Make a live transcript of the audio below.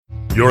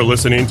You're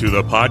listening to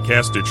the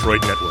Podcast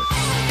Detroit Network.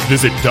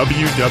 Visit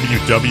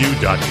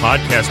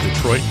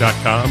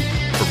www.podcastdetroit.com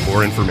for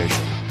more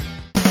information.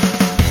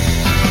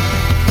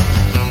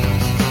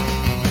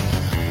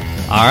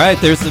 All right,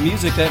 there's the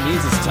music. That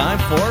means it's time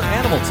for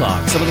Animal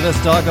Talk. Some of the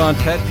best doggone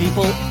pet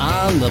people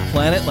on the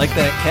planet, like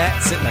that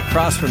cat sitting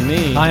across from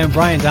me. I am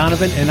Brian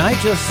Donovan, and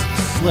I just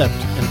slipped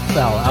and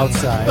fell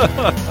outside.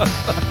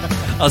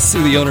 I'll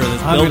sue the owner of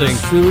this I'm building.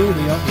 Sue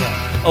the owner.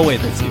 Yeah. Oh, wait,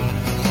 that's you.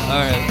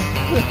 All right.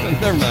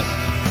 Never mind.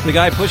 The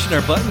guy pushing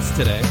our buttons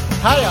today.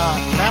 Hi,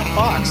 Matt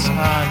Fox. You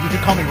can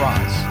call me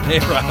Roz.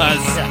 Hey,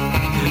 Roz.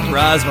 Yeah.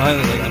 Roz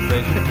behind the like, I'm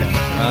afraid.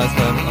 Roz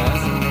behind the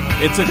glass.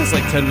 It took us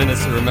like 10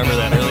 minutes to remember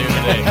that earlier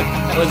today.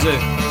 Let's get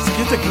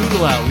the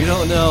Google out. We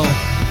don't know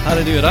how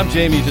to do it. I'm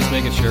Jamie, just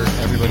making sure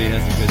everybody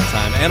has a good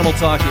time. Animal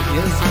Talk, it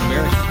is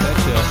America's Pet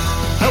Show.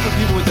 Helping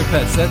people with their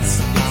pets.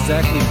 That's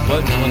exactly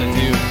what we want to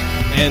do.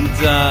 And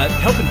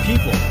helping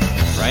people,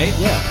 right?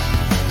 Yeah.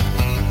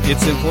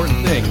 It's an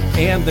important thing.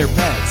 And their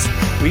pets.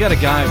 We got a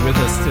guy with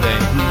us today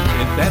who,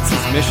 that's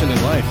his mission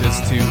in life, is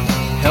to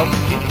help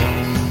people.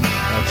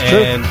 That's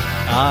true. And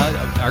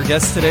our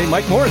guest today,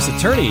 Mike Morris,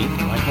 attorney.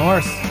 Mike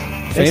Morris.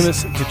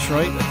 Famous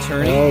Detroit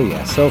attorney. Oh,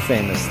 yeah, so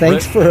famous.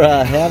 Thanks for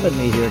having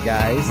me here,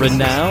 guys.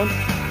 Renowned.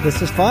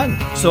 This is fun.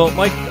 So,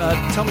 Mike,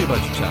 tell me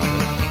about your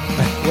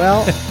childhood.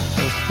 Well,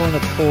 I was born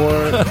at poor.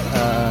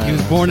 He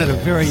was born at a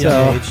very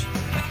young age.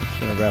 I'm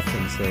going to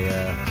reference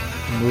a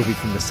movie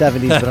from the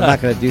 70s, but I'm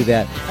not going to do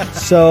that.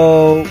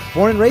 So,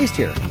 born and raised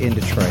here in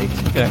Detroit.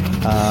 Okay.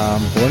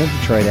 Born in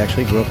Detroit,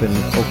 actually. Grew up in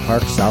Oak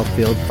Park,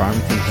 Southfield,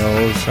 Farmington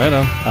Hills. Right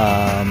on.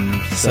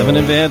 7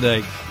 in Van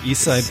Dyke,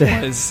 East Side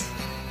boys.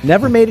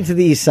 Never made it to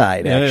the east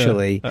side, Yeah,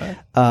 actually. yeah.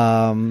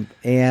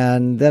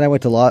 And then I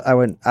went I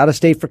went out of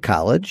state for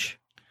college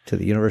to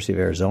the University of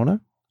Arizona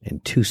in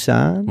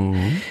Tucson.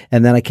 Mm-hmm.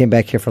 And then I came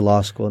back here for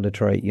law school in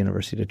Detroit,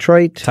 University of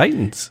Detroit.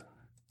 Titans.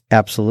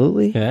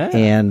 Absolutely. Yeah.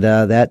 And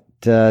that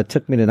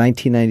took me to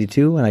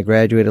 1992 when I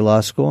graduated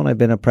law school, and I've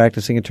been a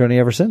practicing attorney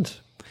ever since.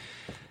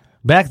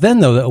 Back then,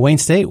 though, Wayne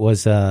State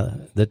was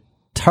the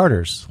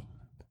Tartars,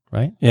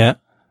 right? Yeah.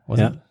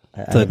 Wasn't it?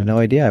 I have no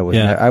idea. I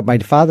wasn't. My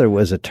father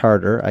was a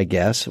Tartar, I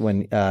guess,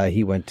 when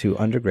he went to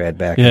undergrad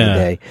back in the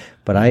day.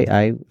 But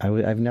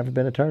I've never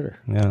been a Tartar.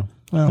 Yeah.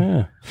 Well.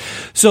 Yeah.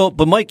 So,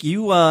 but Mike,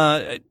 you you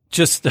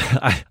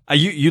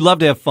love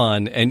to have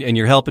fun, and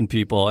you're helping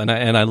people, and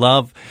I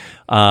love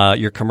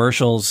your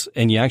commercials,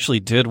 and you actually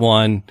did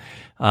one.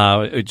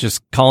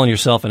 Just calling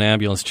yourself an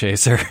ambulance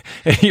chaser.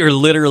 You're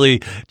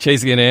literally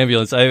chasing an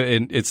ambulance.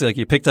 And it's like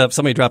you picked up,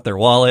 somebody dropped their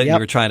wallet, and you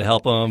were trying to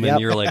help them,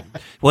 and you're like,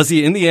 was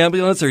he in the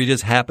ambulance, or he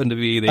just happened to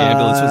be, the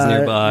ambulance was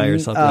nearby or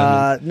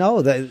something?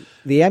 No,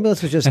 the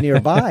ambulance was just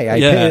nearby.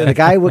 The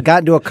guy got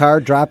into a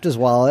car, dropped his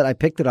wallet. I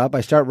picked it up.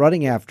 I start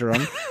running after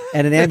him,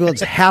 and an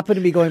ambulance happened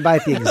to be going by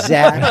at the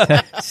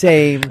exact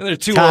same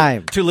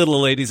time. Two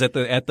little ladies at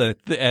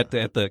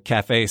the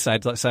cafe,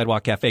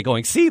 sidewalk cafe,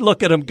 going, "See,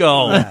 look at him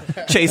go,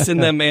 chasing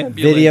them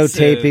ambulances."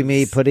 Videotaping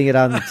me, putting it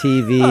on the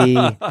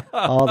TV,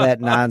 all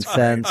that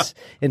nonsense.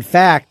 In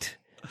fact,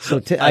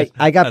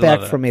 I got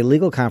back from a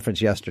legal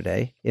conference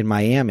yesterday in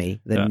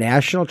Miami. The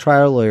National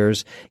Trial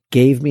Lawyers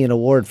gave me an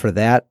award for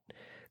that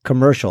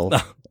commercial.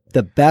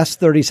 The best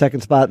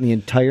 30-second spot in the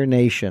entire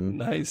nation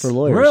for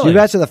lawyers. Really? You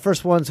guys are the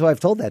first ones who I've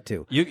told that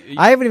to.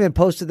 I haven't even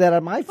posted that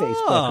on my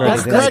Facebook. Or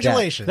anything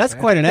Congratulations. That's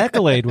quite an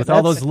accolade with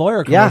all those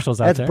lawyer commercials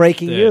out there. That's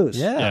breaking news.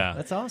 Yeah,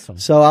 that's awesome.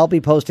 So I'll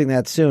be posting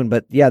that soon.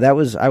 But yeah, I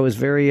was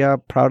very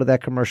proud of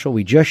that commercial.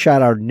 We just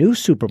shot our new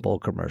Super Bowl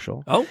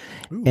commercial. Oh.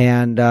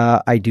 And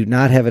I do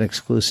not have an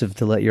exclusive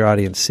to let your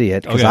audience see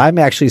it, because I'm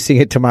actually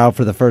seeing it tomorrow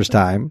for the first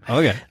time.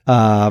 Okay.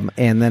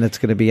 And then it's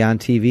going to be on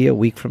TV a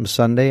week from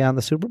Sunday on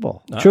the Super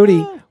Bowl.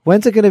 Trudy,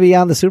 when's it going to be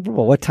on the Super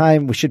Bowl? What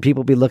time should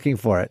people be looking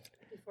for it?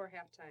 Before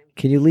halftime.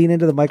 Can you lean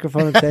into the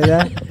microphone and say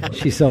that?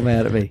 She's so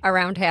mad at me.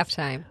 Around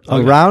halftime.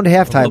 Around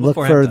halftime. Look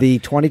for halftime. the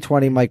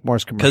 2020 Mike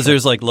Morse commercial. Because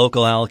there's like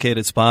local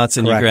allocated spots,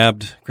 and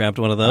Correct. you grabbed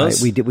one of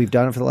those. We've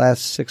done it for the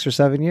last 6 or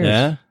 7 years.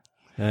 Yeah.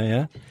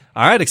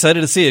 All right,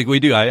 excited to see it.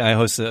 We do. I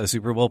host a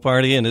Super Bowl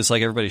party, and it's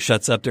like everybody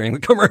shuts up during the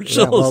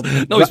commercials.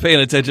 Nobody's paying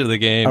attention to the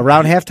game.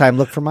 Around halftime,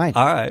 look for mine.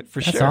 All right, for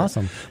That's sure.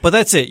 awesome. But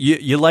that's it.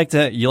 You like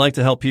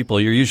to help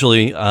people. You're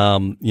usually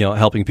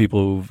helping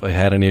people who've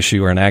had an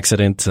issue or an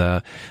accident,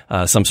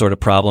 some sort of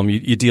problem.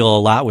 You deal a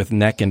lot with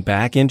neck and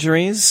back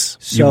injuries.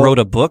 You wrote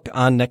a book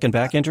on neck and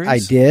back injuries. I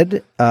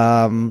did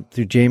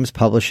through James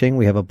Publishing.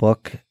 We have a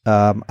book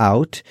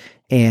out.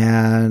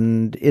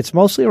 And it's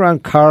mostly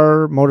around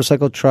car,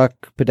 motorcycle,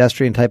 truck,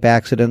 pedestrian type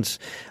accidents.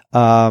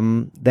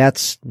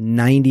 That's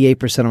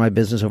 98% of my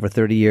business over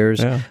 30 years.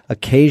 Yeah.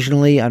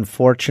 Occasionally,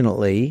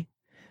 unfortunately,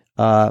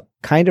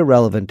 kind of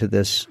relevant to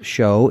this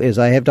show is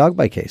I have dog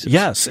bite cases.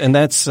 Yes, and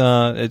that's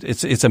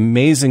it's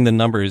amazing the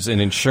numbers in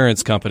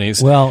insurance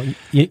companies. Well,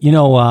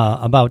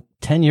 about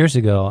 10 years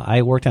ago,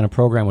 I worked on a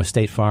program with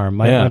State Farm.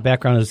 My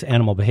background is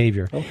animal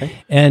behavior. Okay.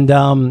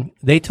 And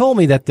they told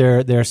me that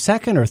their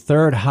second or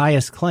third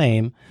highest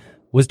claim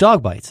was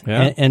dog bites.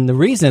 Yeah. And the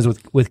reason is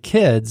with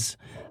kids,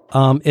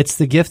 It's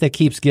the gift that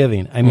keeps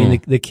giving. I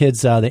mean, the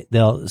kids,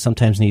 they'll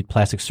sometimes need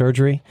plastic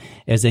surgery.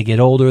 As they get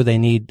older, they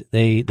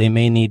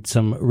may need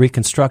some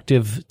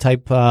reconstructive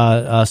type,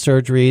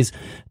 surgeries,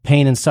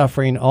 pain and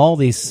suffering, all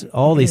these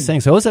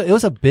things. So it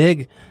was a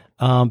big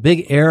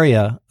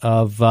area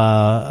of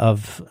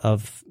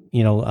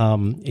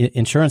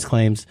insurance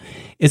claims.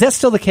 Is that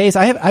still the case?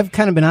 I've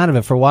kind of been out of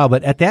it for a while,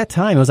 but at that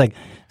time it was like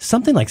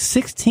something like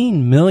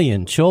 16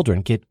 million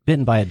children get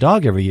bitten by a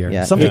dog every year.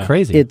 Yeah. Something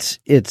crazy.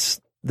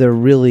 They're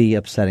really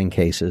upsetting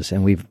cases,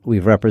 and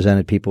we've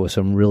represented people with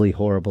some really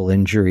horrible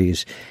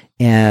injuries.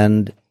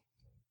 And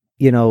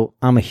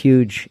I'm a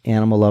huge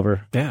animal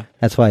lover. Yeah,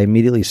 that's why I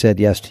immediately said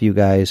yes to you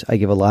guys. I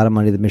give a lot of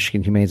money to the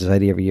Michigan Humane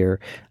Society every year.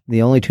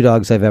 The only 2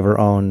 dogs I've ever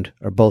owned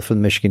are both from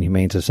the Michigan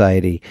Humane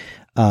Society.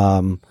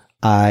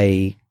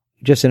 I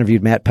just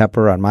interviewed Matt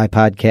Pepper on my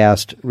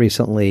podcast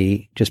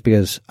recently, just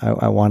because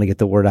I want to get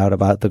the word out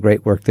about the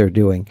great work they're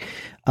doing.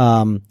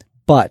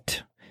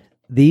 But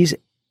these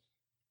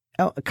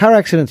car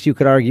accidents, you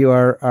could argue,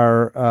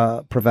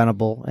 are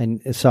preventable,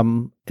 and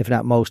some, if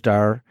not most,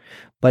 are.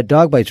 But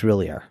dog bites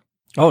really are.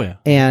 Oh, yeah.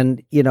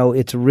 And,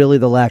 it's really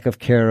the lack of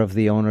care of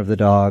the owner of the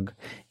dog.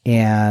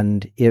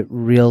 And they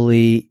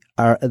really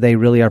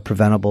are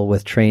preventable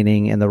with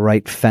training and the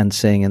right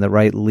fencing and the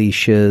right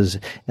leashes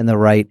and the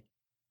right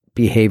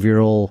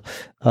behavioral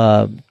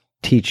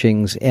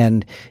teachings.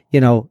 And,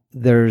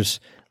 there's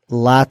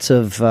lots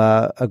of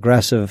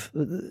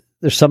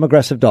there's some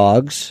aggressive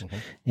dogs. Mm-hmm.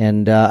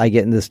 And I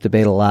get in this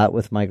debate a lot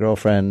with my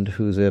girlfriend,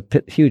 who's a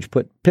huge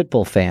pit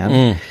bull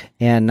fan.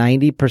 And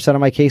 90%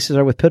 of my cases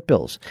are with pit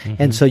bulls.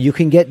 Mm-hmm. And so you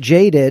can get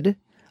jaded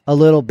a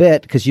little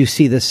bit because you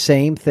see the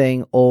same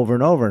thing over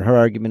and over. And her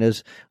argument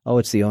is, oh,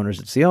 it's the owners.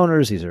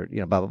 These are,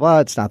 blah, blah, blah.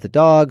 It's not the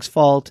dog's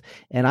fault.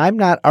 And I'm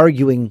not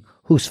arguing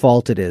whose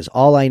fault it is.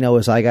 All I know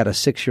is I got a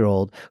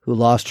 6-year-old who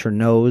lost her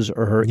nose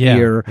or her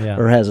ear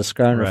or has a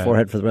scar on her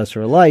forehead for the rest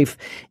of her life.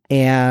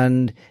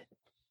 And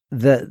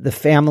the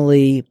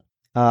family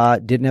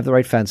didn't have the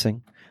right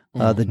fencing.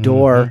 The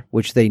door,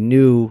 which they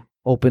knew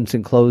opens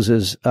and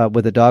closes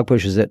with a dog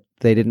pushes it,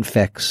 they didn't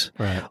fix.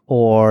 Right.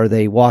 Or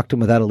they walked him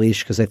without a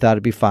leash because they thought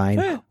it'd be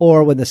fine.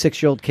 Or when the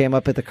 6-year-old came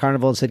up at the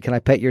carnival and said, "Can I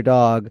pet your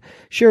dog?"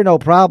 Sure, no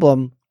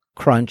problem.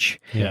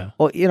 Crunch. Yeah.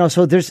 Or,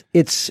 so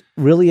it's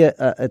really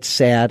it's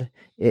sad.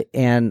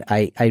 And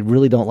I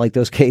really don't like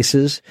those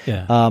cases.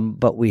 Yeah.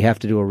 But we have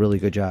to do a really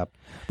good job.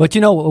 But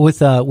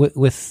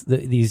with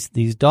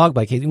these dog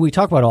bite cases, we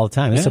talk about it all the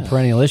time. It's a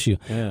perennial issue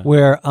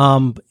where,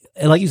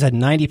 like you said,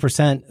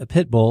 90%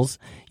 pit bulls.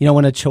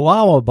 When a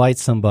Chihuahua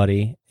bites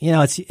somebody,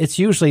 it's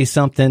usually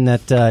something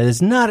that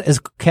is not as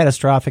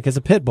catastrophic as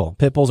a pit bull.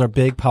 Pit bulls are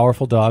big,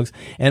 powerful dogs,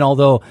 and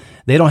although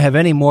they don't have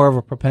any more of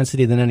a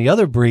propensity than any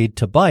other breed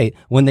to bite,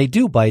 when they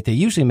do bite, they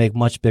usually make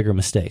much bigger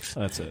mistakes.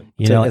 That's it.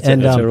 That's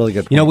a really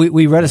good point.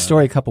 We read a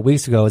story a couple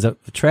weeks ago. It was a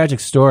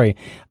tragic story.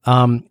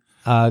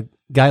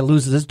 Guy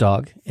loses his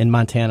dog in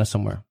Montana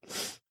somewhere.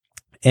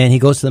 And he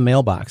goes to the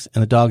mailbox,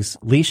 and the dog's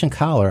leash and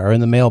collar are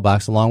in the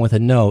mailbox along with a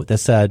note that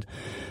said,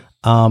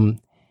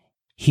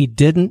 he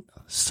didn't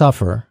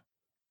suffer,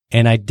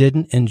 and I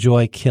didn't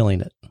enjoy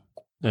killing it.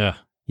 Yeah.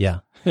 Yeah.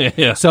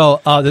 Yeah.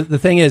 So the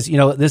thing is,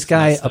 this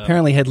guy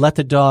apparently had let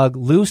the dog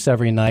loose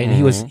every night, and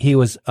he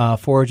was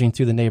foraging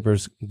through the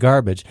neighbor's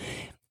garbage.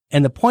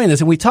 And the point of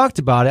this, and we talked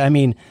about it, I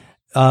mean,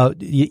 do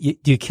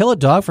you kill a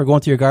dog for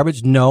going through your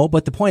garbage? No,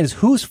 but the point is,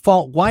 whose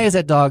fault? Why is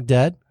that dog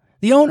dead?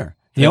 The owner.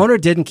 The owner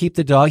didn't keep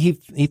the dog.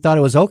 He thought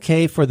it was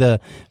okay for the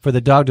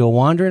dog to go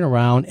wandering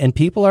around. And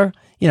people are,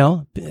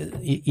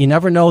 you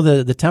never know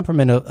the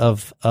temperament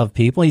of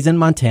people. He's in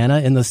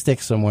Montana in the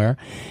sticks somewhere,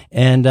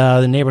 and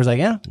the neighbor's like,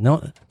 yeah,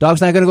 no,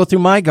 dog's not going to go through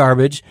my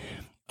garbage.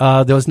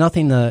 There was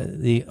nothing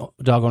the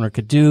dog owner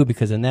could do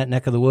because in that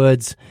neck of the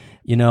woods,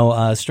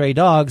 stray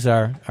dogs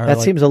are that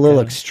like, seems a little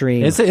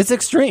extreme. It's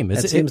extreme.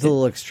 It seems a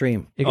little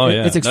extreme.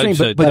 It's extreme,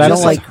 but I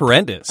don't like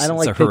horrendous. I don't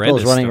like pit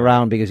bulls running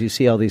around because you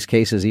see all these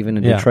cases, even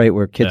in Detroit,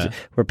 where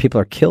where people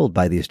are killed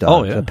by these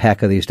dogs. A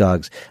pack of these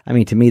dogs. I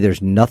mean, to me,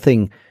 there's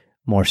nothing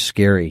more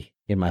scary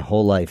in my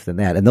whole life than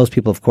that. And those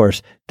people, of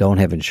course, don't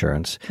have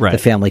insurance. Right. The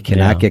family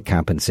cannot get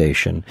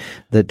compensation.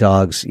 The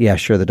dogs,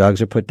 the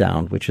dogs are put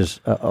down, which is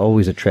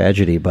always a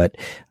tragedy. But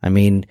I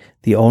mean,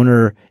 the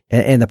owner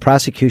and the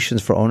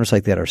prosecutions for owners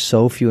like that are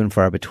so few and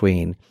far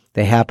between.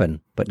 They happen,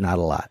 but not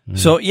a lot.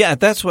 So,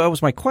 that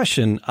was my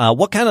question.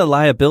 What kind of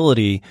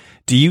liability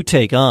do you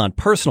take on,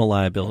 personal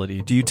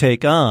liability, do you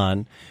take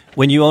on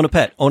when you owning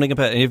a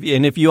pet?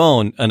 And if you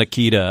own an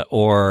Akita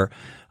or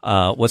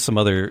what's some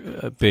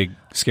other big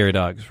scary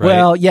dogs, right?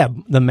 Well,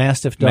 the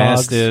Mastiff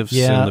dogs. Mastiffs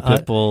and the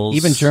Pit Bulls.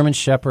 Even German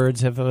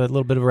Shepherds have a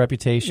little bit of a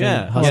reputation.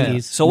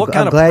 Huskies. Yeah. So what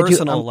kind of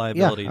personal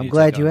liability do you take on? I'm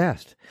glad you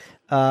asked.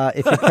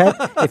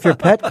 If your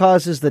pet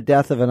causes the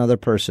death of another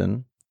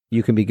person,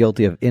 you can be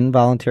guilty of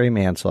involuntary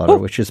manslaughter,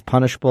 which is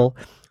punishable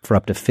for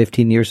up to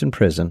 15 years in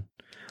prison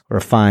or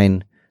a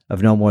fine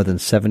of no more than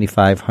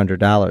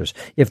 $7,500.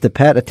 If the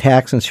pet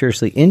attacks and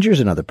seriously injures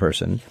another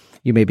person,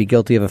 you may be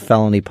guilty of a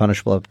felony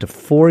punishable up to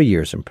 4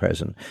 years in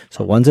prison.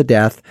 So one's a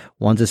death,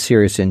 one's a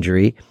serious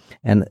injury.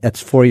 and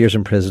that's 4 years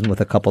in prison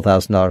with a couple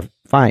 $1,000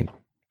 fine.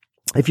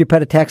 If your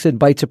pet attacks and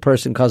bites a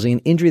person causing an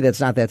injury that's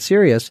not that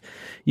serious,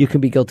 you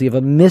can be guilty of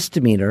a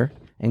misdemeanor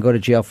and go to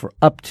jail for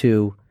up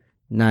to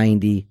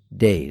 90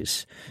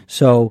 days.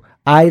 So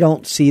I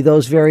don't see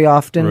those very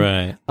often,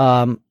 Right.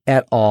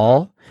 At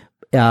all.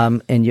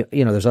 And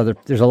there's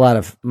a lot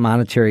of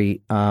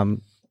monetary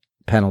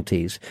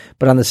penalties,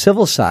 but on the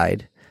civil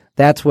side,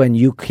 that's when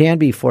you can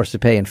be forced to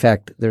pay. In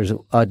fact, there's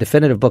a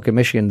definitive book in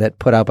Michigan that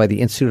put out by the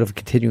Institute of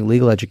Continuing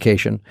Legal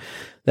Education.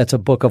 That's a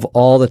book of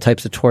all the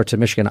types of torts in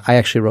Michigan. I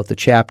actually wrote the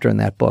chapter in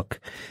that book,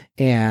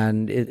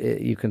 and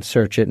you can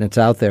search it and it's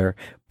out there.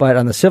 But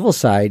on the civil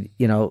side,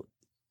 you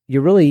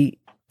really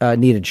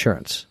need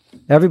insurance.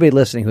 Everybody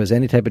listening who has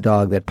any type of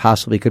dog that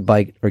possibly could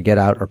bite or get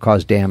out or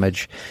cause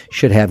damage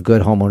should have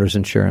good homeowners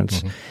insurance.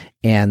 Mm-hmm.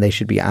 And they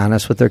should be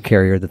honest with their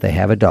carrier that they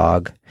have a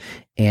dog,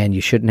 and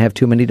you shouldn't have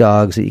too many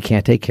dogs that you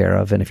can't take care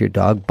of. And if your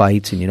dog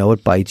bites and you know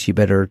it bites, you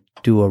better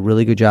do a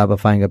really good job of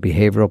finding a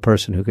behavioral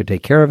person who could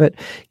take care of it.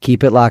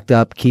 Keep it locked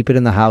up. Keep it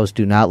in the house.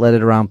 Do not let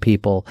it around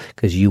people,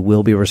 because you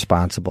will be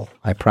responsible.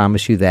 I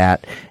promise you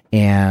that.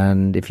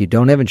 And if you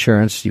don't have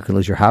insurance, you can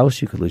lose your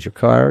house, you can lose your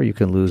car, you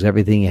can lose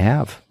everything you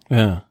have.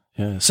 Yeah.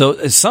 Yeah.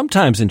 So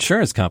sometimes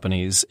insurance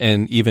companies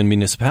and even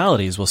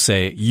municipalities will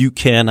say you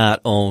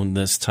cannot own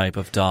this type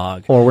of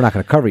dog, Or we're not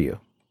going to cover you.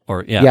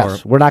 or yeah,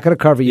 Yes, or, we're not going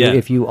to cover you Yeah.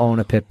 if you own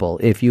a pit bull,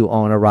 if you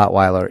own a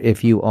Rottweiler,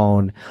 if you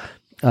own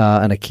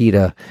an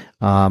Akita,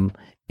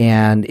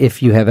 and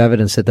if you have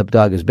evidence that the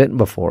dog has bitten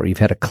before, you've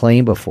had a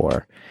claim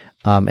before,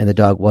 and the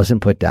dog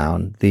wasn't put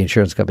down, the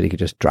insurance company could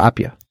just drop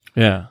you.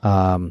 yeah.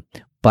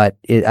 But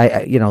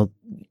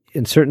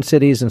in certain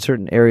cities and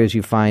certain areas,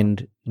 you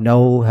find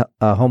no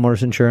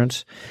homeowners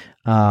insurance.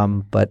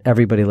 But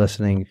everybody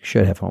listening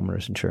should have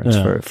homeowners insurance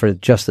for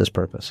just this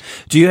purpose.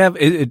 Do you have?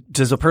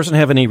 Does a person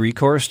have any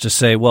recourse to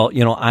say, well,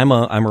 I'm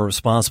a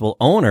responsible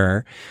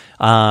owner?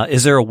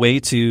 Is there a way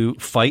to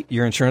fight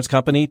your insurance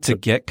company to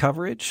get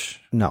coverage?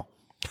 No.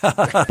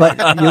 But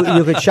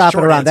you could shop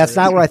it around. That's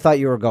not where I thought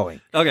you were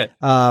going. Okay.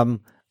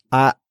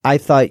 I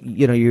thought,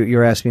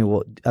 you're asking me,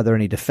 well, are there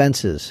any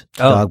defenses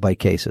to dog bite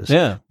cases?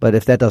 Yeah. But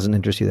if that doesn't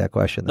interest you, that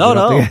question. No.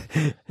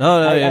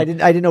 I Yeah.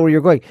 didn't know where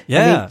you're going.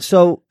 Yeah.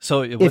 So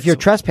if if you're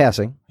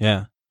trespassing,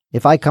 yeah.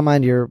 if I come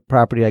onto your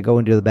property, I go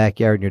into the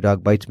backyard and your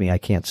dog bites me, I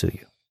can't sue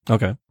you.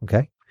 Okay.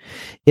 Okay.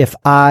 If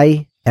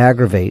I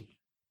aggravate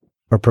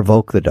or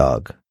provoke the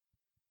dog,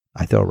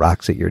 I throw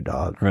rocks at your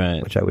dog,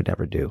 Right. which I would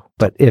never do.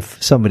 But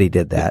if somebody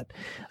did that,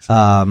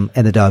 and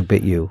the dog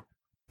bit you,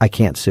 I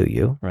can't sue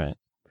you. Right.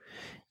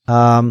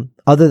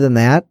 Other than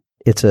that,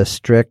 it's a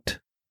strict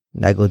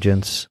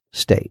negligence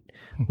state,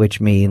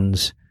 which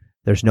means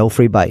there's no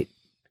free bite.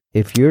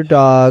 If your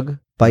dog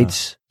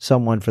bites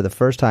someone for the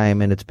first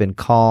time and it's been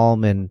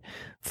calm and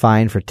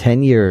fine for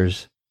 10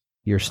 years,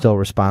 you're still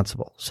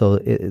responsible. So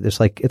it's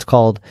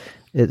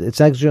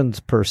negligence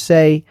per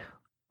se,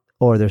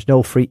 or there's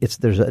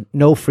a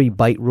no free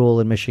bite rule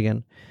in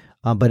Michigan.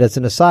 But as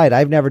an aside,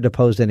 I've never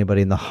deposed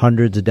anybody in the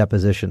hundreds of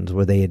depositions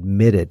where they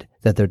admitted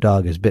that their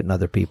dog has bitten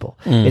other people.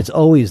 It's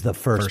always the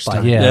first bite.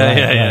 time. Yeah.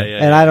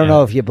 And I don't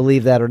know if you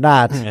believe that or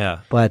not, Yeah.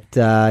 but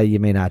you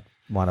may not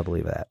want to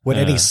believe that. Would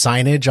any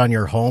signage on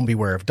your home,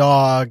 beware of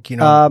dog?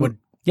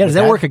 Does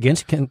that work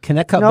against? Can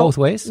that cut both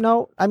ways?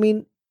 No, I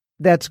mean,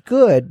 that's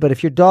good, but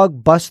if your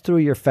dog busts through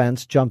your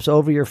fence, jumps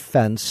over your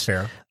fence,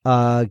 Fair.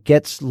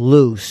 Gets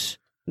loose,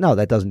 no,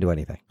 that doesn't do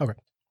anything. Okay.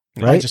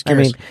 Right? Just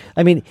curious.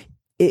 I mean,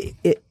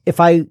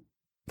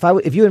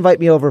 if you invite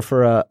me over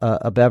for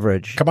a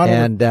beverage, Come on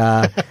and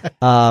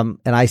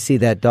and I see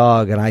that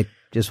dog and I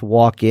just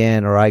walk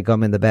in, or I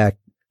come in the back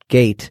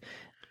gate,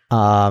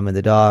 and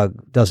the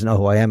dog doesn't know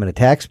who I am and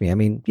attacks me, I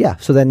mean, yeah.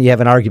 So then you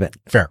have an argument.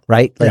 Fair.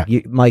 Right? Like,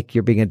 Yeah. Mike,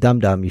 you're being a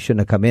dum-dum. You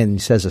shouldn't have come in. He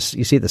says,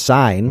 you see the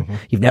sign. Mm-hmm.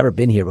 You've never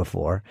been here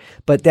before.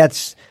 But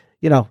that's,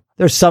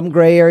 there's some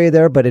gray area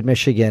there, but in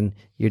Michigan,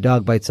 your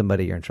dog bites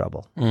somebody, you're in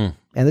trouble. And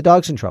the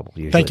dog's in trouble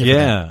usually. Thank you. for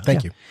Yeah. that.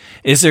 Thank you.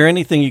 Is there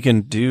anything you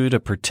can do to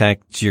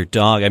protect your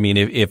dog? I mean,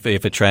 if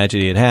a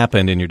tragedy had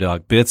happened and your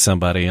dog bit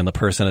somebody and the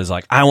person is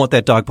like, I want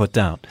that dog put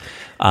down,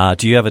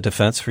 do you have a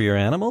defense for your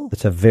animal?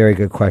 That's a very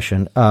good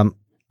question.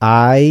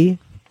 I've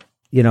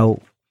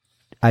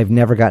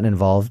never gotten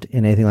involved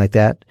in anything like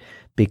that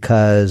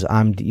because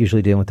I'm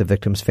usually dealing with the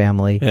victim's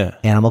family. Yeah.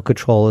 Animal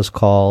control is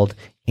called.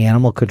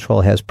 Animal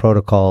control has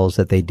protocols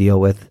that they deal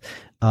with,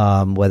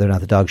 whether or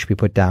not the dog should be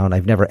put down.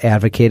 I've never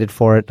advocated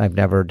for it. I've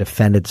never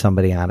defended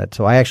somebody on it.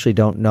 So I actually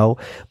don't know.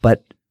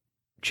 But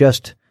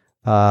just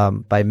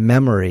by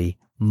memory,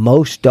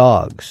 most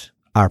dogs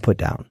are put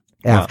down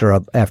after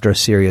a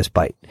serious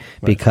bite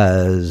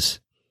because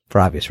for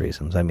obvious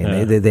reasons. I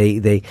mean,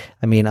 they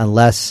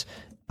unless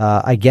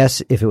I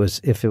guess if it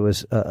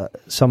was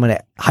someone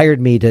that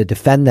hired me to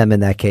defend them in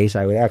that case,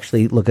 I would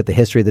actually look at the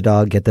history of the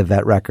dog, get the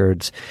vet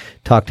records,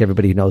 talk to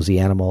everybody who knows the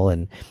animal,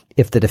 and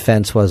if the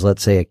defense was,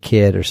 let's say, a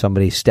kid or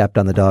somebody stepped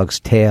on the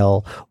dog's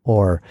tail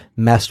or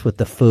messed with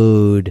the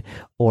food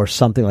or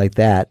something like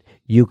that,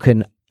 you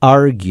can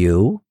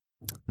argue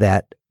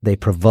that they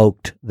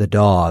provoked the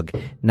dog.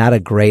 Not a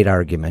great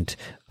argument,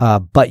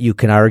 but you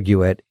can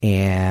argue it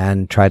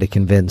and try to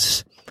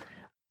convince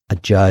a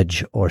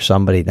judge or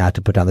somebody not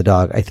to put down the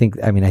dog.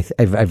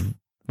 I've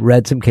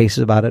read some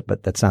cases about it,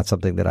 but that's not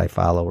something that I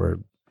follow or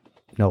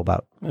know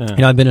about.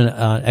 Yeah. I've been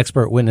an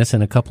expert witness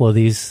in a couple of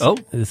these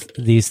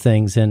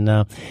things, and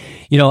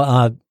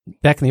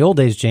back in the old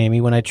days,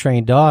 Jamie, when I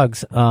trained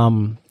dogs,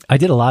 I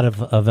did a lot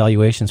of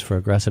evaluations for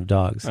aggressive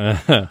dogs,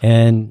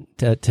 and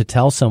to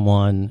tell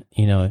someone,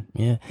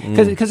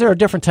 because there are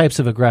different types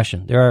of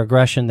aggression. There are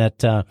aggression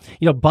that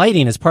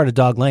biting is part of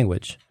dog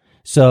language.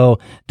 So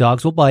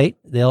dogs will bite.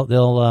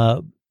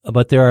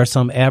 But there are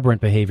some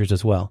aberrant behaviors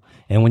as well.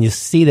 And when you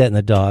see that in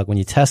the dog, when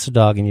you test a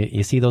dog and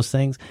you see those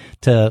things,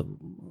 to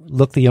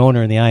look the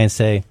owner in the eye and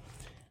say,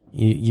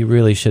 you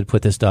really should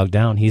put this dog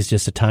down. He's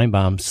just a time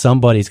bomb.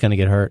 Somebody's going to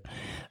get hurt.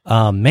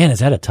 Man, is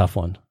that a tough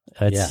one?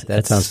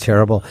 That sounds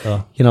terrible.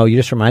 You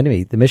just reminded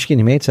me, the Michigan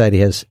Humane Society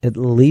has at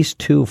least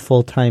 2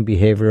 full-time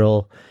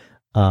behavioral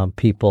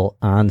people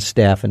on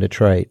staff in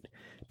Detroit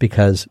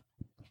because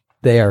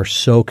they are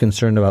so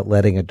concerned about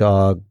letting a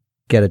dog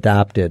get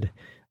adopted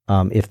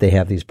if they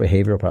have these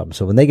behavioral problems.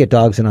 So when they get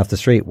dogs in off the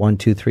street, 1,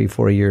 2, 3,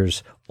 4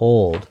 years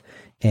old,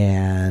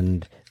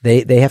 and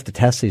they have to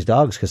test these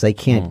dogs because they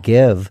can't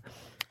give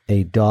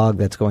a dog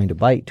that's going to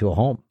bite to a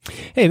home.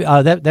 Hey,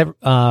 that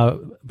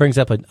brings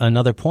up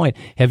another point.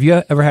 Have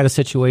you ever had a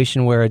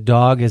situation where a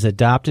dog is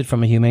adopted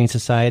from a humane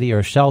society or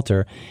a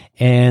shelter,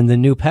 and the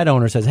new pet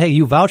owner says, "Hey,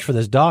 you vouch for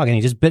this dog, and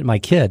he just bit my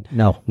kid"?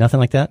 No, nothing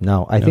like that.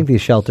 No, I think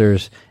these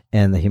shelters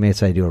and the Humane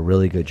Society do a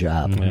really good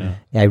job. Yeah.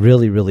 I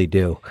really, really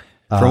do.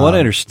 From what I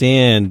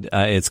understand,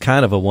 it's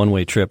kind of a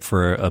one-way trip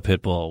for a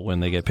pit bull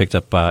when they get picked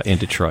up in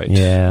Detroit.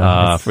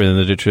 Yeah, for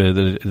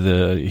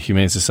the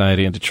Humane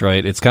Society in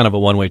Detroit, it's kind of a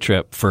one-way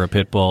trip for a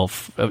pit bull.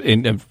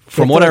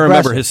 From what I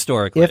remember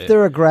historically, if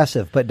they're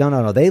aggressive, but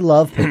no, they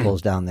love pit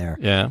bulls down there.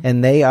 Yeah,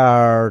 and they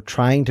are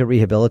trying to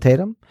rehabilitate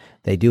them.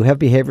 They do have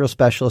behavioral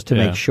specialists to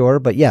make sure,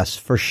 but yes,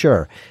 for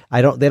sure.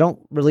 They don't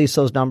release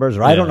those numbers,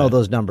 or I don't know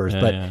those numbers,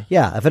 but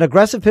if an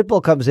aggressive pit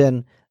bull comes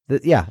in,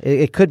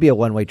 it could be a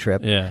one-way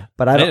trip. Yeah,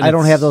 but I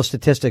don't have those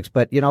statistics.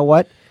 But you know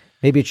what?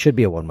 Maybe it should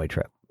be a one-way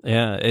trip.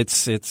 Yeah,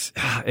 it's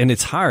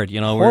hard.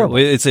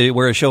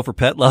 We're a show for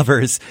pet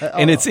lovers,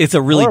 and it's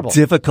a really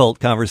difficult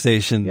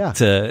conversation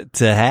to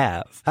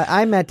have.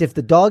 I meant if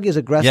the dog is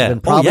aggressive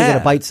and probably going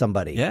to bite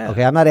somebody. Yeah.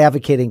 Okay, I'm not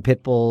advocating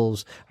pit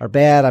bulls are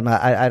bad.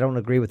 I don't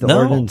agree with the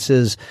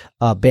ordinances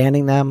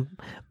banning them.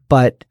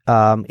 But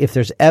if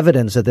there's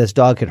evidence that this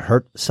dog could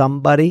hurt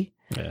somebody,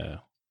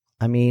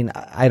 I mean,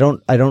 I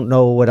don't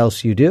know what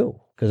else you do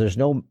because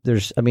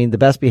the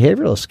best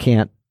behavioralists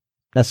can't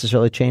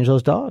necessarily change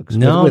those dogs.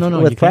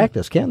 With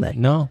practice, can they?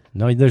 No,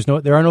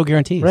 there are no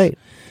guarantees. Right.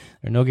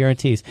 There are no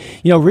guarantees.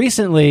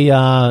 Recently,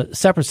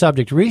 separate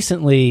subject,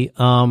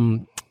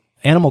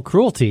 animal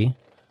cruelty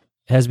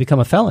has become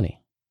a felony,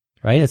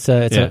 right? It's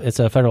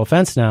a federal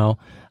offense now.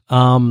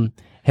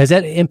 Has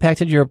that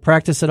impacted your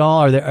practice at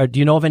all? Do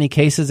you know of any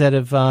cases that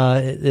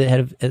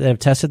have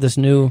tested this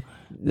new?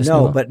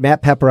 But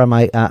Matt Pepper on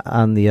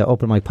the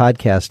Open Mic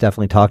podcast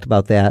definitely talked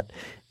about that,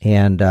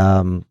 and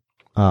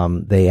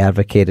they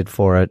advocated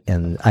for it.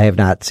 And I have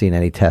not seen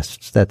any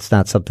tests. That's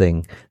not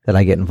something that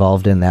I get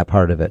involved in, that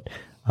part of it.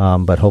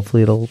 But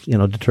hopefully it'll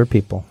deter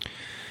people.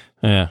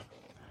 Yeah.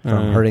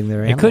 From hurting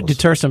their animals. It could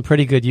deter some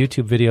pretty good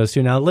YouTube videos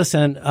too. Now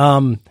listen,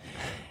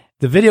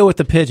 the video with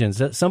the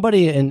pigeons.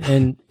 Somebody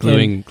in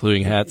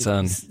gluing hats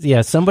on.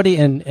 Yeah, somebody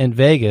in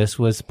Vegas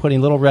was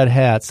putting little red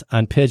hats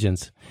on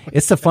pigeons.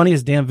 It's the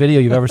funniest damn video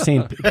you've ever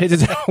seen.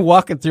 Pigeons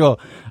walking through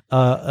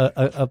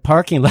a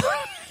parking lot,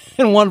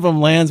 and one of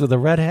them lands with a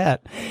red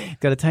hat.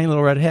 Got a tiny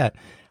little red hat.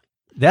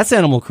 That's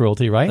animal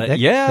cruelty, right?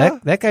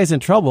 That guy's in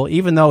trouble,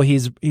 even though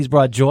he's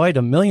brought joy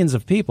to millions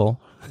of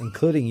people,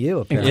 including you.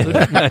 Apparently,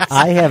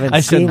 I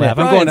haven't seen it. I'm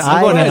going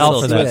to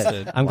hell for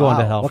that. I'm going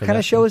to hell. What kind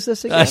of show is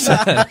this again?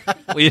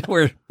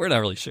 We're not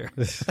really sure.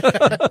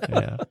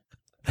 Yeah.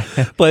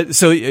 But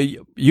so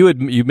you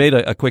made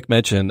a quick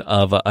mention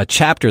of a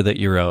chapter that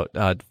you wrote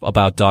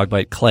about dog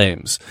bite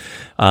claims,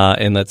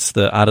 and that's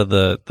out of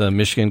the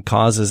Michigan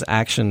Causes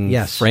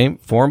Action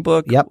form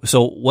book. Yep.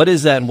 So what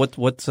is that, and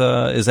what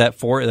is that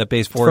for? Is that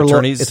based for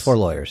attorneys? It's for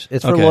lawyers.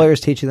 It's for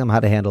lawyers teaching them how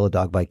to handle a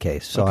dog bite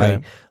case. So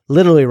I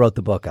literally wrote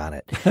the book on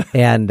it,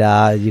 and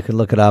you can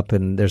look it up.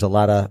 And there's a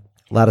lot of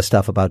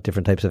stuff about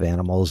different types of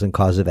animals and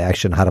cause of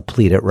action, how to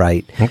plead it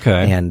right,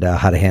 and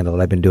how to handle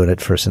it. I've been doing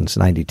it since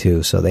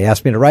 '92. So they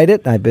asked me to write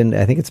it. I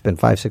think it's been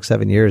 5, 6,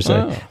 7 years.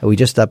 We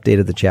just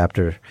updated the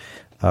chapter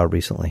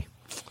recently.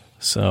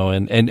 So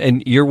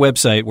and your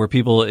website where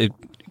people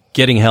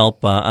getting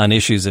help on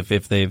issues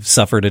if they've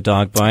suffered a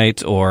dog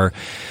bite or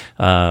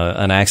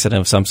an accident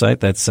of some site,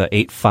 that's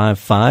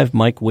 855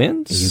 Mike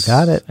Wins. You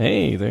got it.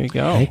 Hey, there you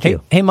go. Thank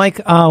you. Hey,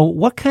 Mike,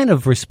 what kind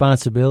of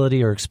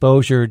responsibility or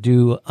exposure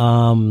do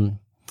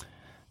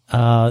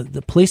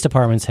the police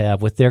departments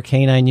have with their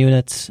canine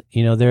units?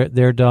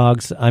 Their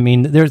dogs. I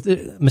mean, there's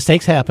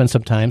mistakes happen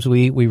sometimes.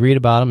 We read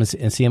about them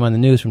and see them on the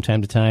news from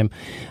time to time.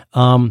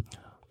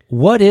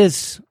 What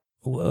is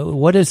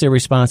what is their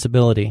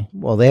responsibility?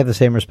 Well, they have the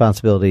same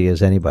responsibility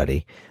as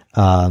anybody.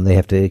 They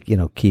have to,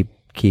 keep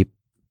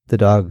the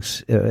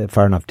dogs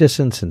far enough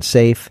distance and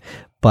safe.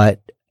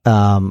 But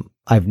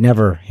I've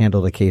never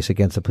handled a case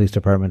against the police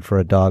department for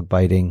a dog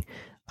biting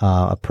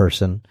a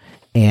person,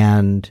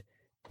 and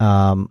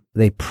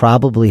they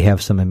probably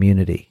have some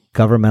immunity.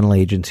 Governmental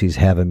agencies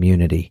have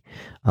immunity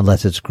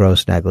unless it's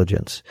gross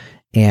negligence,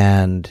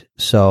 and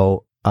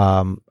so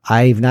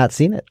I've not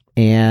seen it.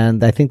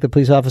 And I think the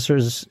police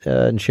officers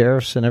and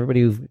sheriffs and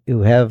everybody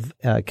who have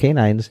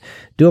canines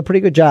do a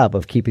pretty good job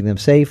of keeping them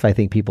safe. I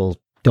think people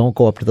don't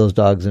go up to those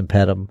dogs and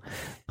pet them.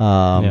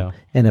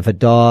 And if a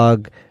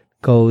dog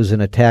goes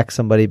and attacks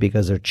somebody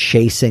because they're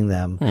chasing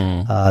them,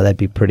 that'd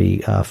be pretty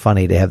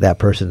funny to have that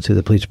person sue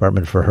the police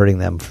department for hurting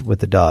them with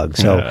the dog.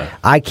 So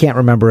I can't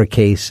remember a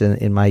case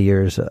in my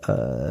years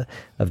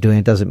of doing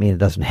it. Doesn't mean it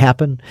doesn't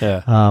happen,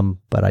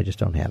 but I just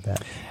don't have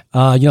that.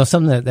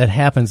 Something that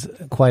happens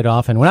quite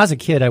often. When I was a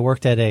kid, I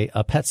worked at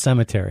a pet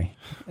cemetery,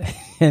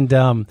 and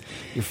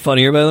you're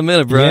funnier by the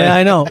minute, bro. Yeah,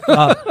 I know.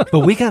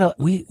 But we had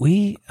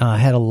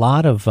a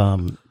lot of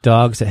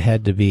dogs that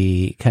had to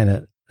be kind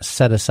of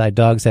set aside,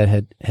 dogs that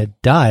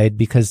had died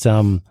because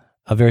of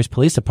various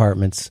police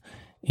departments,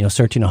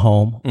 searching a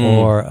home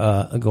or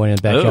going in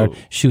the backyard,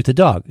 shoot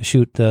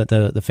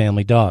the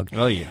family dog.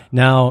 Oh yeah.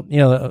 Now,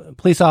 a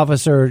police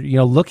officer,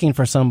 looking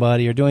for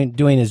somebody or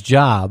doing his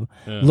job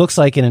looks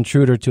like an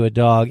intruder to a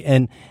dog,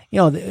 and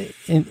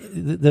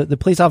the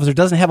police officer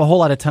doesn't have a whole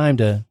lot of time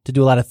to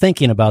do a lot of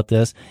thinking about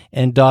this,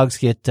 and dogs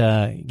get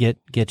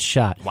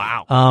shot.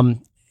 Wow.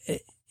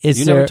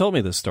 You never told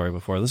me this story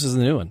before. This is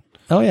the new one.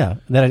 Oh yeah,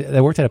 that I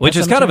worked at a pet which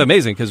is cemetery. kind of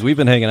amazing because we've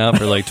been hanging out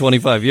for like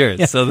 25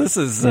 years. So this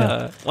is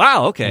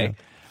wow. Okay.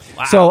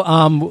 Yeah.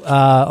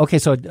 Wow.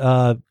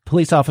 So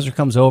police officer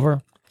comes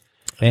over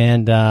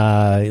and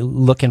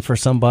looking for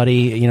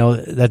somebody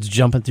that's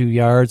jumping through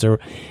yards,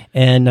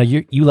 and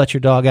you let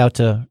your dog out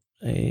to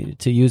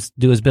do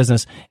his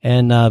business,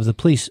 and the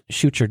police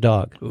shoot your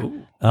dog.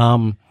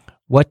 Same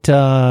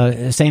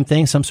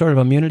thing? Some sort of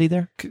immunity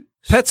there?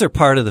 Pets are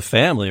part of the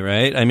family,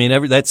 right? I mean,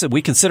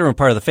 we consider them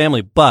part of the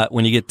family, but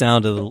when you get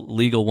down to the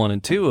legal 1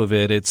 and 2 of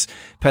it, it's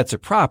pets are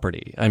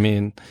property. I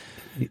mean,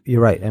 you're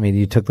right. I mean,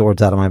 you took the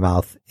words out of my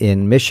mouth.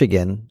 In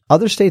Michigan,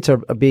 other states are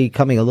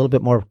becoming a little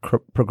bit more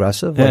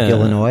progressive, like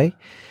Illinois,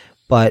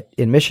 but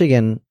in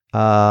Michigan,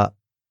 a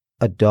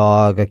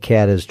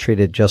cat is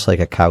treated just like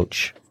a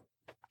couch,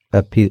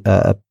 a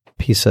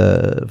piece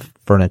of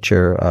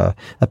furniture,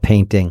 a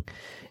painting,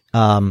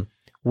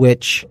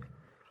 which.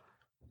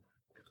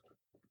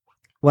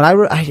 When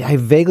I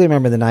vaguely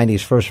remember in the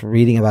 90s first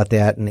reading about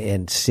that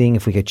and seeing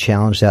if we could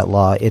challenge that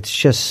law,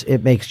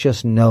 it makes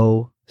just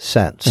no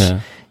sense.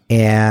 Yeah.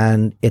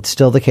 And it's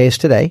still the case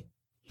today.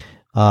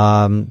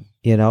 In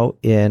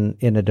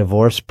a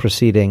divorce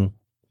proceeding,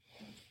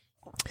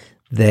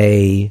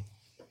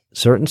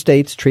 certain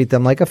states treat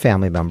them like a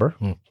family member.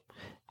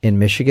 In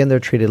Michigan, they're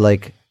treated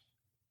like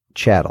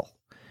chattel.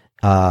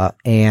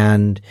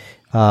 And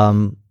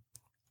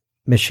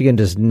Michigan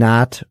does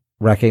not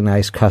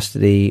recognize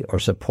custody or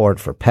support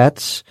for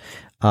pets.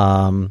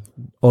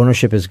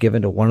 Ownership is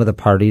given to one of the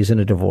parties in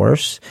a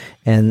divorce,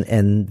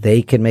 and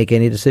they can make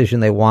any decision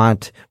they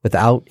want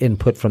without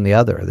input from the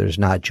other. There's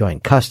not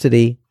joint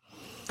custody.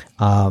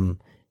 And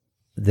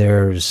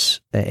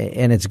it's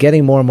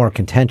getting more and more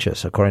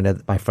contentious, according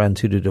to my friends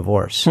who do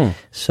divorce.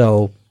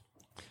 So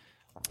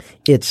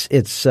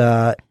it's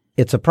a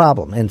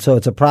problem. And so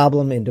it's a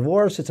problem in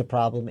divorce. It's a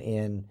problem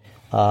in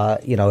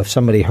if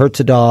somebody hurts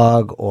a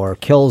dog or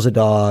kills a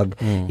dog,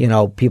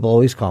 people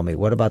always call me.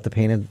 What about the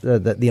pain and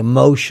the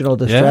emotional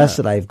distress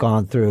that I've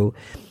gone through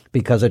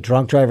because a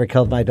drunk driver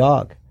killed my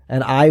dog?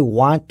 And I've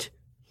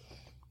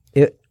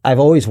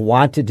always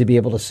wanted to be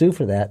able to sue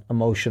for that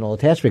emotional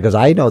attachment because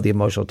I know the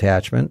emotional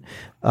attachment.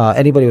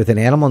 Anybody with an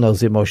animal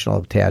knows the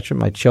emotional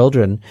attachment. My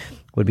children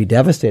would be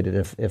devastated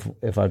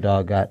if our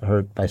dog got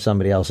hurt by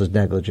somebody else's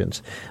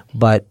negligence.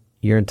 But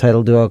you're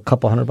entitled to a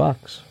couple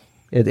 $100.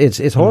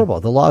 It's horrible.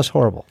 The law is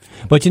horrible.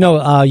 But you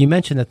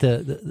mentioned that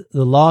the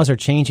laws are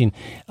changing.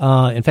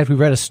 In fact, we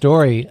read a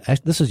story.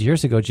 This was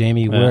years ago,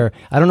 Jamie, where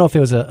I don't know if it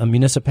was a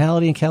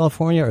municipality in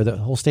California or the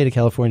whole state of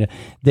California.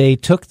 They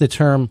took the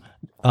term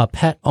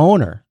pet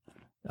owner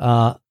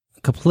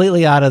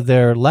completely out of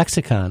their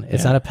lexicon.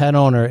 It's not a pet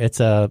owner; it's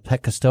a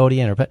pet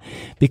custodian or pet,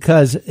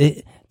 because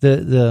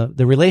the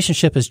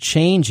relationship is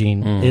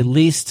changing. At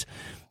least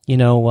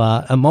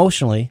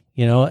emotionally.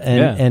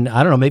 And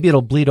I don't know, maybe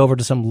it'll bleed over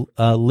to some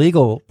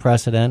legal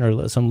precedent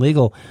or some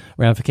legal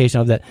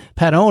ramification of that.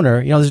 Pet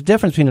owner, there's a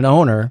difference between an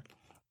owner,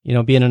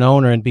 being an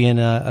owner and being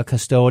a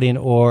custodian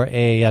or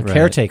a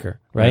caretaker,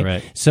 right?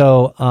 Right.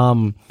 So,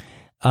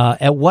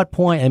 at what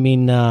point, I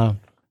mean, the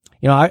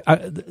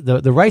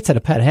rights that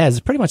a pet has is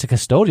pretty much a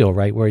custodial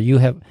right where you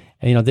have,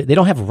 they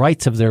don't have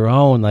rights of their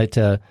own, like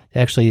to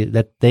actually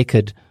that they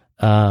could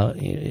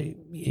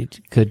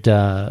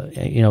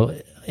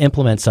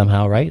implement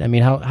somehow, right? I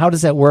mean, how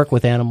does that work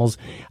with animals?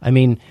 I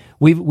mean,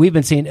 we've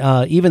been seeing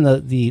even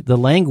the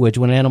language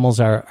when animals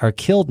are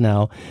killed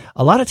now.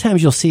 A lot of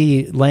times you'll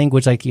see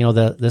language like,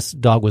 this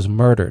dog was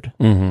murdered,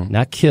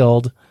 not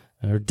killed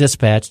or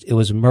dispatched. It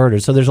was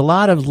murdered. So there's a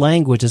lot of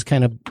language that's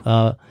kind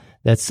of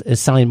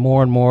is sounding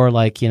more and more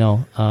like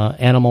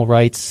animal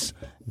rights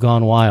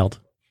gone wild.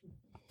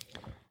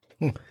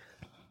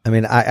 I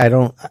mean, I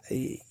don't,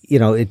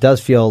 it does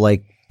feel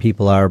like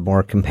people are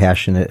more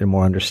compassionate and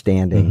more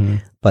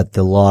understanding, but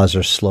the laws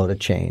are slow to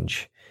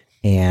change.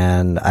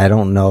 And I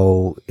don't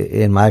know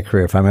in my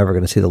career if I'm ever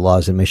going to see the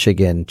laws in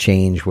Michigan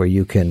change where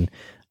you can,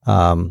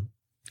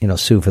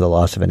 sue for the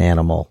loss of an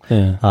animal.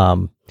 Yeah.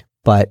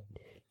 But,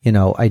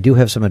 I do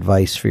have some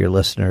advice for your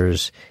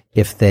listeners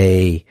if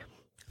they're,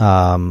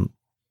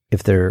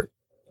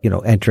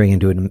 entering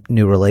into a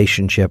new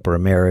relationship or a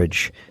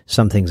marriage,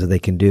 some things that they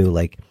can do.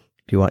 Like,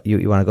 do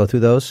you want to go through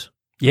those?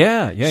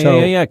 Yeah.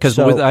 Because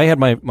I had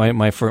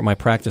my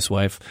practice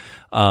wife,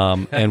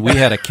 and we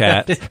had a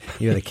cat.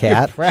 You had a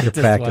cat? Your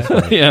practice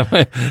wife.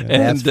 Yeah.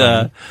 And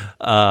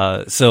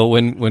so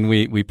when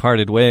we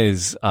parted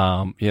ways, hey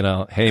Cut man,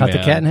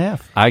 the cat in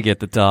half. I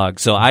get the dog,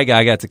 so I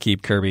got to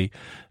keep Kirby.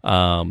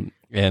 But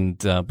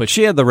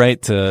she had the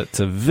right to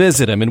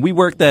visit him, and we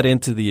worked that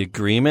into the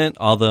agreement.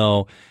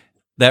 Although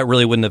that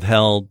really wouldn't have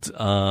held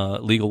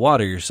legal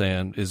water. You're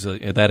saying is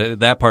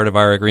that part of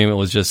our agreement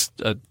was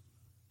just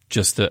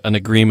an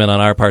agreement on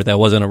our part that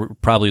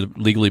wasn't probably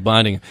legally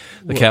binding.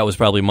 The cat was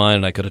probably mine,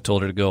 and I could have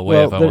told her to go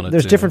away if I wanted to.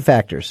 There's different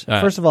factors. All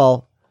right. First of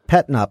all,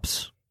 pet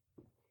nups,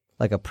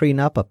 like a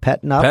prenup, a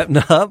pet nup. Pet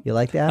nup. You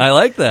like that? I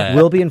like that.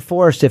 Will be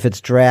enforced if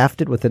it's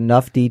drafted with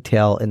enough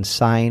detail and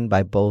signed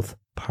by both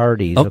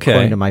parties, Okay.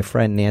 according to my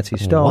friend Nancy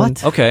Stone,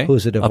 What? Okay.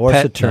 who's a A divorce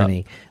pet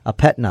attorney. A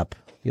pet nup.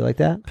 You like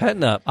that? Pet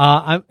nup.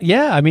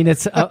 I mean,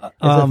 it's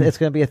It's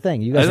going to be a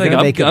thing. You guys I are think going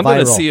to make it I'm viral.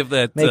 going to see if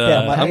that. Make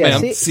that I'm yeah,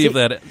 going to see if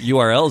that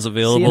URL is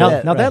available.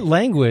 that- now right. that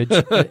language,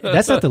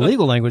 that's not the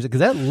legal language, because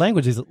that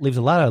language leaves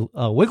a lot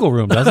of wiggle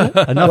room, doesn't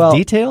it? Enough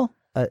detail?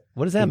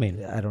 What does that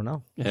mean? I don't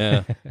know.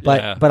 Yeah.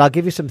 But I'll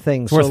give you some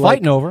things. It's worth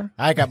fighting over.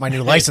 I got my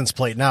new license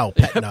plate now,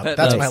 Pet Nup.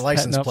 That's my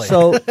license Nup. plate.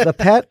 So the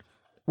pet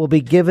will be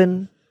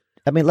given.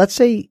 I mean, let's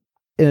say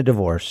in a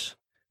divorce,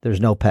 there's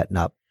no pet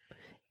nup,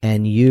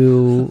 and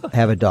you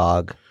have a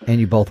dog, and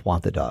you both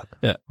want the dog.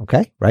 Yeah.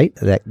 Okay, right?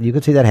 That you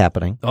can see that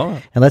happening.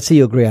 Oh. And let's say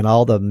you agree on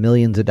all the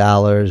millions of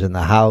dollars and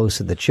the house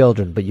and the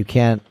children, but you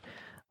can't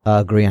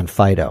agree on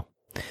Fido.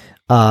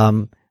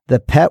 The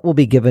pet will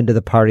be given to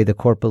the party the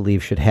court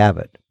believes should have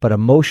it, but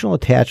emotional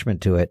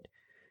attachment to it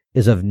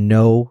is of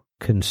no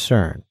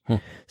concern.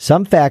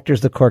 Some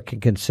factors the court can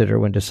consider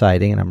when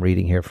deciding, and I'm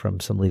reading here from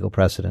some legal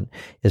precedent,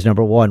 is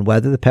number one,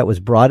 whether the pet was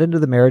brought into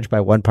the marriage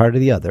by one party or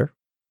the other.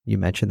 You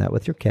mentioned that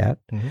with your cat.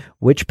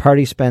 Which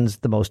party spends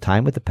the most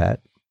time with the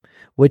pet?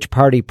 Which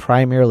party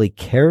primarily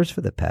cares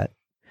for the pet?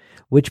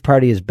 Which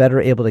party is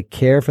better able to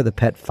care for the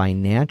pet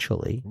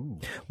financially?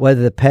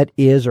 Whether the pet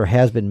is or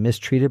has been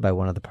mistreated by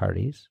one of the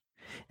parties?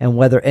 And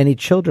whether any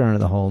children are in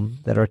the home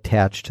that are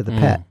attached to the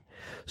pet.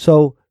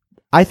 So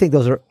I think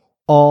those are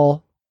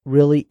all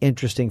really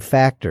interesting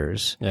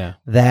factors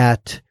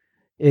that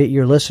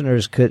your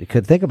listeners could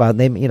think about. And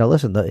they,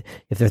 listen,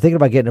 if they're thinking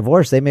about getting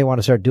divorced, they may want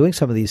to start doing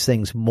some of these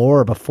things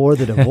more before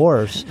the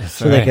divorce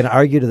so they can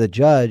argue to the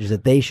judge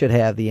that they should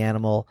have the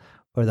animal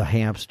or the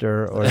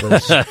hamster or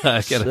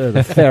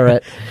the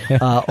ferret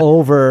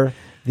over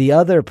the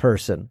other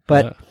person.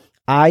 But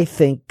I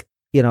think,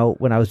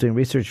 when I was doing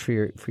research for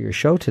your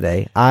show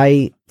today,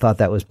 I thought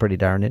that was pretty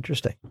darn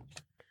interesting.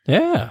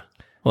 Yeah.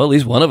 Well, at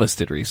least one of us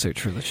did research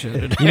for the show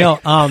today.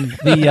 I'm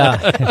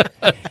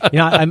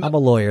a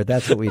lawyer.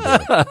 That's what we do.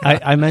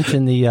 I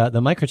mentioned the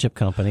microchip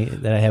company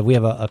that I have. We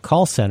have a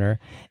call center,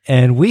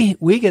 and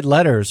we get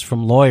letters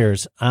from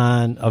lawyers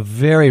on a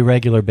very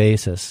regular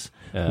basis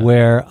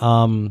where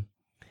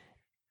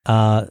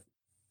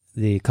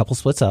the couple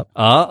splits up.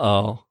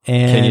 Uh-oh.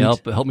 And can you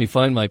help me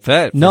find my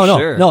pet? No.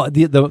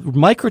 The The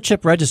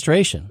microchip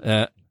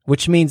registration,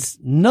 which means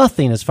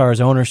nothing as far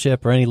as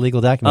ownership or any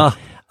legal document.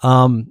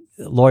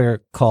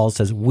 Lawyer calls,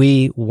 says,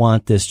 we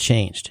want this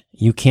changed.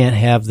 You can't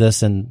have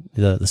this in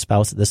the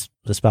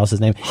spouse's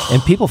name.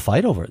 And people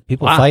fight over it.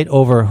 People fight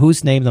over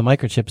whose name the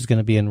microchip is going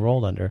to be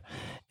enrolled under.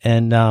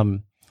 And,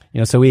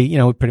 so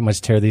we pretty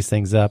much tear these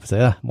things up and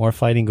say, more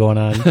fighting going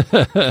on.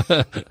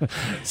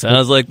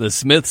 Sounds like the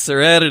Smiths are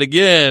at it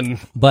again.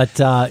 But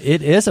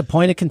it is a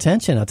point of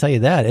contention. I'll tell you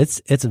that.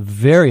 It's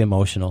very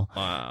emotional.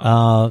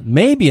 Wow.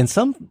 Maybe in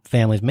some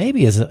families,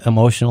 maybe as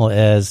emotional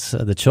as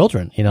the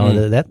children.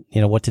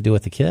 What to do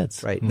with the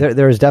kids. Right.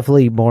 There is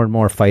definitely more and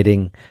more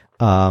fighting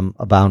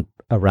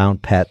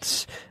around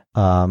pets.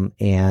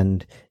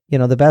 And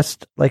the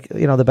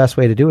best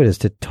way to do it is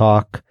to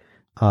talk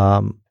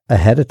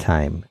ahead of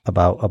time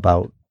about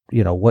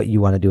what you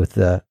want to do with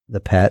the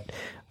pet.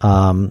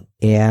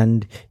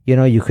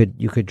 You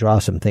could draw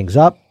some things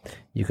up.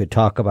 You could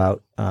talk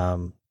about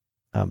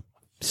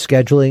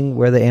scheduling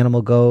where the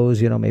animal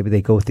goes. Maybe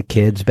they go with the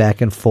kids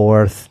back and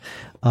forth.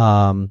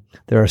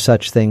 There are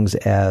such things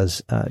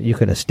as you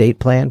can estate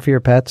plan for your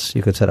pets.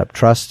 You could set up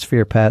trusts for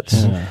your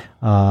pets.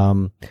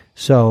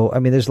 So,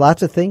 there's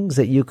lots of things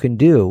that you can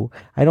do.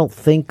 I don't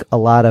think a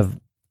lot of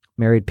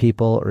married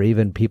people or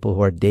even people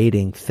who are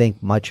dating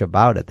think much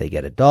about it. They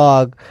get a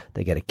dog,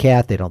 they get a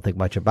cat, they don't think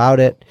much about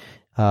it,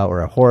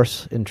 or a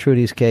horse in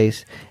Trudy's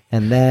case.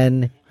 And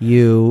then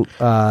you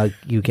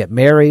get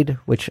married,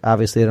 which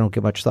obviously I don't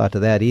give much thought to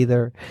that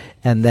either.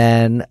 And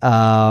then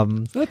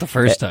Not the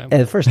first time.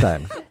 the first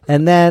time,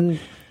 and then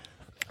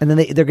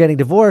they're getting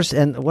divorced.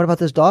 And what about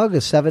this dog? A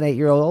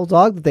 7-8-year-old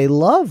dog that they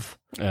love.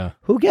 Yeah.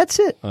 Who gets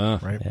it?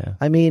 Right. Yeah.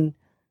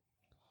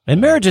 And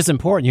marriage is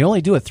important. You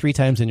only do it 3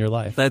 times in your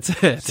life. That's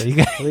it. So you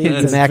got, Please,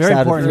 it's max very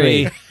out of important.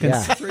 3.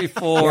 Yeah. 3,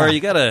 4. You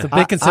got It's a to.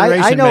 big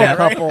consideration. I know Matt. a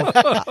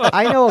couple.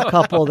 I know a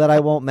couple that I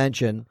won't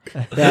mention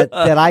that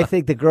I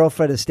think the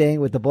girlfriend is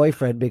staying with the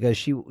boyfriend because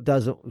she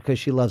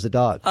loves the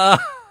dog.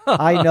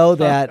 I know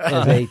that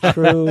as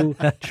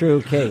a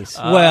true case.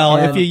 Well,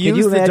 And if you can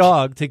use the imagine-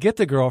 dog to get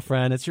the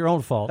girlfriend, it's your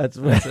own fault. That's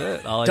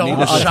it. All I Don't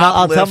need is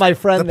I'll tell my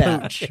friend the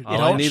that. pooch.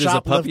 all I need is a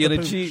shoplift puppy and the a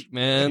pooch. Jeep,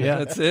 man. Yeah.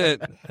 That's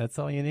it. That's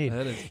all you need.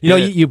 That is You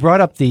it. you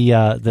brought up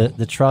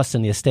the trust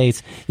and the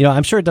estates.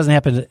 I'm sure it doesn't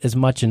happen as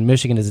much in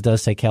Michigan as it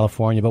does, say,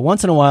 California. But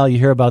once in a while, you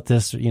hear about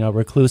this,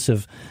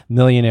 reclusive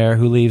millionaire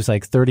who leaves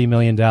like $30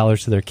 million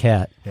to their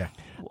cat. Yeah.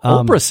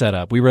 Oprah set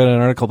up. We read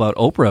an article about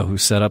Oprah who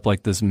set up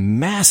like this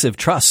massive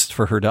trust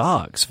for her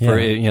dogs. For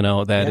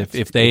that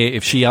if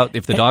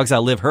the dogs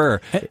outlive her,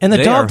 And the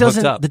they dog are hooked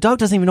up. doesn't. The dog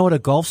doesn't even know what a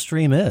Gulf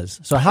Stream is.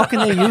 So how can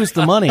they use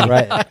the money?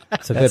 Right.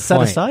 It's a good That's set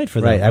point. aside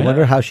for them, Right. I right?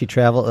 wonder how she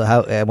travel.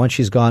 How once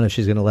she's gone, if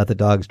she's going to let the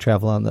dogs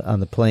travel on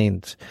the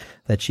planes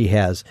that she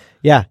has.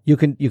 Yeah, you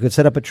can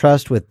set up a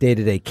trust with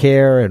day-to-day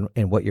care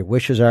and what your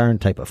wishes are and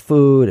type of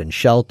food and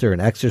shelter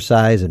and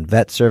exercise and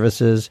vet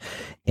services.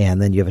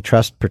 And then you have a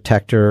trust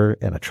protector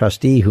and a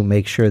trustee who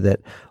makes sure that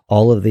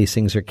all of these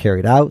things are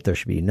carried out. There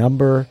should be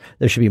there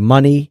should be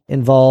money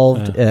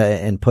involved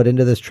and put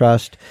into this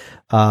trust.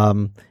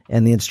 And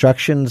the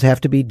instructions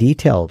have to be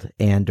detailed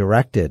and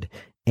directed.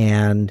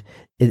 And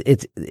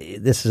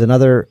this is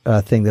another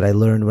thing that I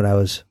learned when I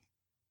was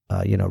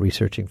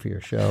researching for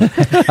your show.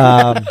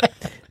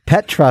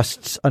 Pet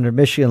trusts under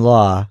Michigan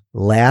law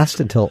last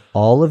until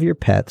all of your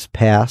pets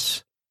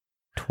pass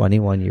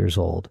 21 years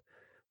old.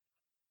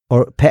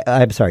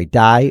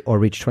 Die or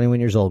reach 21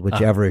 years old,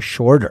 whichever is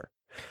shorter.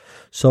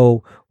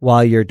 So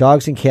while your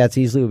dogs and cats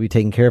easily will be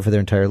taken care of for their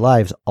entire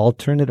lives,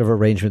 alternative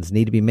arrangements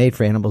need to be made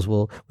for animals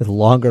with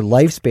longer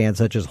lifespans,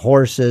 such as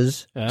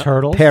horses,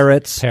 Turtles,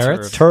 parrots, Oh,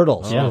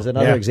 turtles. Is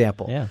another yeah.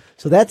 example. Yeah.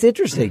 So that's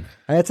interesting.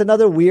 That's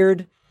another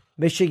weird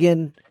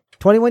Michigan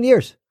 21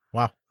 years.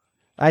 Wow.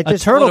 I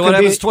just turtle What could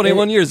be- happens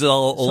 21 years?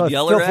 Old so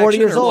Yeller till 40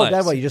 action years or old. what?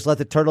 That way, you just let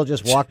the turtle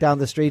just walk down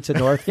the streets of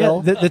Yeah,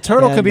 Northville. the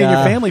turtle could be in your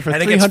And, family for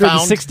and it gets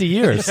 360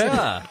 years.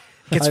 Yeah.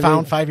 Gets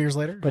found 5 years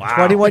later. But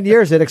 21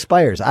 years, it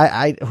expires.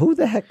 Who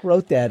the heck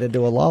wrote that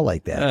into a law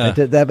like that?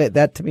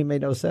 That to me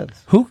made no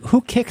sense.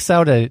 Who kicks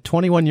out a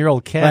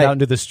 21-year-old cat Right. out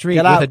into the street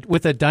Get out.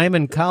 with a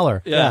diamond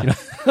collar? Yeah.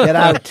 Get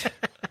out.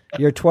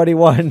 You're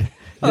 21.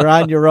 You're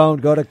on your own.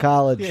 Go to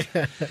college.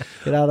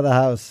 Get out of the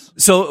house.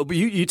 So do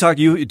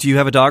you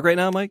have a dog right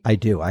now, Mike? I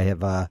do. I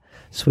have a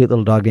sweet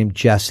little dog named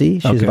Jessie.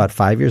 She's Okay. about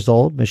 5 years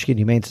old. Michigan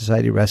Humane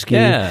Society rescue.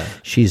 Yeah.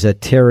 She's a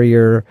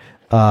terrier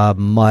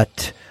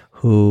mutt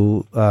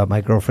who my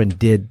girlfriend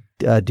did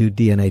do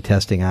DNA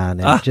testing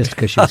on, and just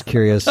because she was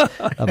curious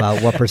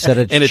about what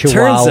percentage. And it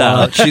Chihuahua, turns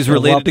out she's and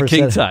related what to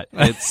King percent-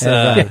 Tut. It's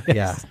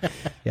yeah.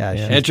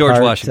 She's And George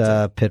part,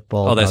 Washington. Pit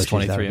bull. Oh, that's No,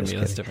 she's not. 23 I'm of just me.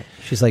 That's kidding. different.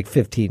 She's like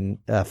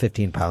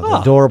 15 pounds.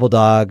 Adorable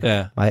dog.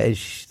 Yeah.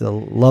 She's the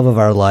love of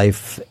our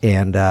life,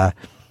 and I'm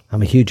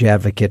a huge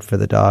advocate for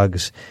the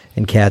dogs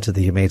and cats at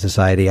the Humane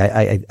Society.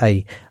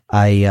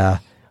 I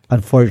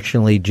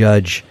unfortunately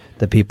judge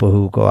the people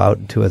who go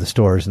out to the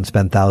stores and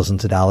spend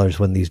thousands of dollars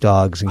when these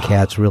dogs and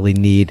cats really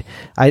need.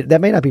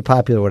 That may not be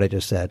popular, what I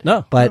just said.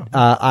 No. But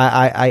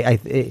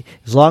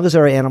as long as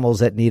there are animals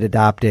that need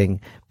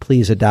adopting,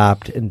 please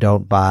adopt and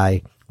don't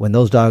buy. When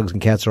those dogs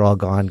and cats are all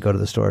gone, go to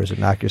the stores and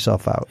knock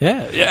yourself out.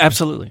 yeah,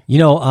 absolutely.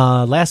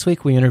 Last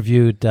week we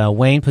interviewed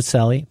Wayne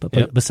Pacelli,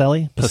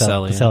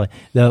 Pacelli,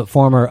 the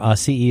former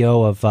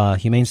CEO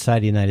of Humane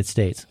Society of the United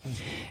States.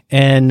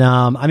 And,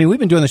 we've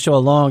been doing the show a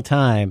long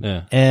time.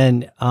 Yeah.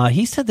 And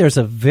he said there's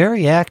a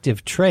very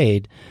active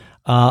trade.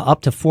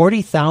 Up to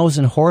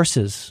 40,000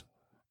 horses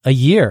a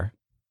year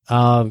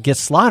get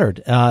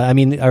slaughtered.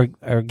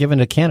 Are given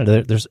to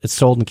Canada. It's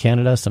sold in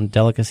Canada, some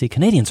delicacy.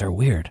 Canadians are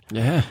weird.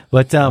 Yeah.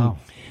 But where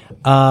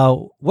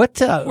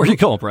are you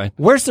going, Brian?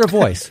 Where's their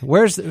voice?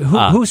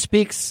 Who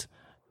speaks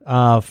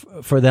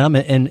for them?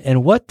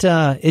 And what?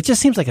 It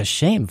just seems like a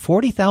shame.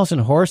 40,000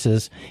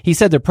 horses. He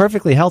said they're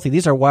perfectly healthy.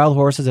 These are wild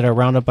horses that are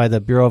rounded up by the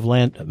Bureau of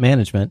Land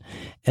Management,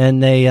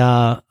 and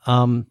they're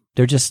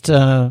just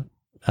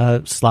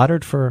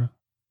slaughtered for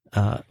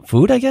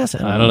food, I guess.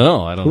 I don't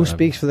know. I don't Who know.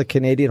 speaks for the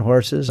Canadian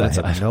horses? I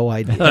have no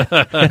idea.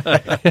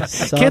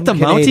 Can't the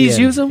Mounties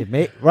use them?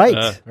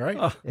 Right.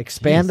 Right.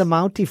 Expand the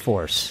Mountie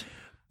force.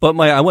 But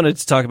I wanted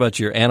to talk about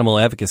your animal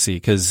advocacy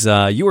because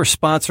you were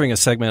sponsoring a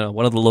segment on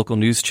one of the local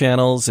news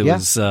channels. It Yeah,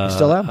 was I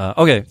still am.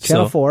 Okay,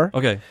 Channel 4.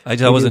 Okay, I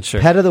We wasn't do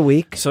sure. Pet of the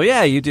week. So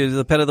yeah, you did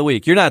the pet of the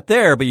week. You're not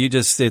there, but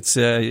it's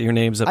your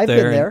name's up I've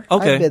there. been there.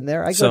 Okay, I've been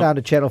there. I So, go down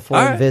to Channel 4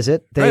 all and right.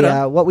 visit. Right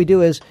on. What we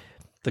do is,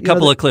 the you know,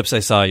 couple of clips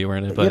I saw you were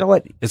in it, but you know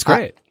what? it's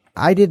great.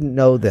 I didn't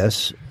know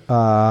this,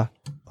 or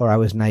I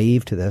was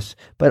naive to this,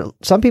 but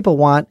some people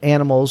want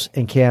animals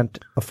and can't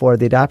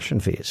afford the adoption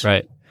fees.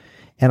 Right.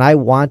 And I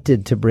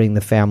wanted to bring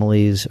the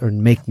families or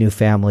make new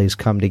families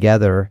come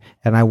together,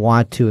 and I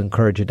want to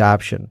encourage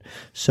adoption.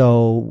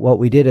 So what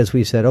we did is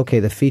we said,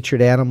 okay, the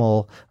featured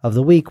animal of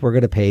the week, we're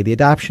going to pay the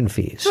adoption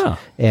fees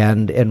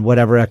and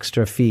whatever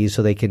extra fees,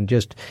 so they can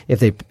just if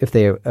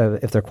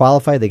they're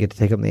qualified, they get to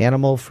take home the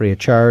animal free of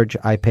charge.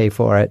 I pay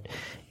for it,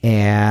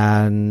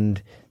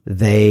 and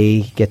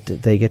they get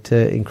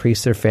to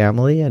increase their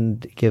family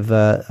and give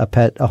a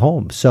pet a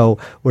home. So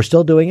we're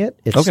still doing it.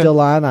 It's Okay. still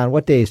on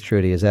what days,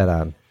 Trudy? Is that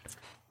on?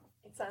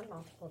 It's on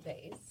multiple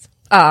days.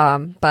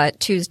 But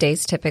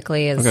Tuesdays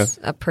typically is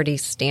a pretty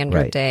standard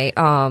Right. day.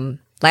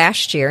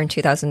 Last year in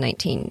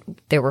 2019,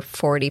 there were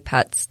 40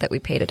 pets that we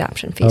paid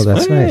adoption fees Oh,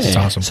 that's for. nice. That's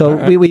awesome.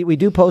 So we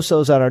do post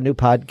those on our new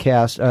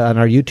podcast, on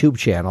our YouTube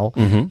channel,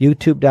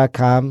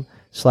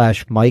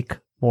 youtube.com/Mike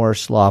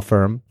Morse Law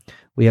Firm.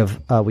 We have,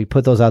 we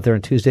put those out there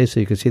on Tuesdays so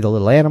you can see the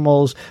little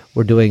animals.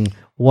 We're doing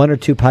 1 or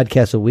 2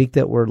 podcasts a week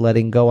that we're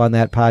letting go on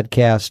that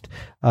podcast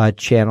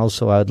channel.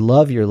 So I'd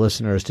love your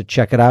listeners to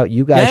check it out.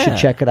 You guys should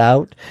check it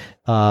out.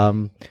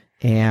 And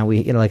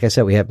we, like I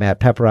said, we have Matt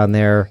Pepper on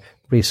there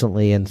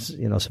recently, and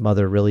some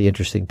other really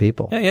interesting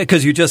people. Yeah,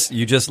 because you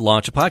just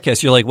launched a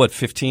podcast. You're like, what,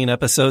 15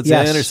 episodes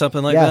in or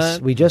something like yes,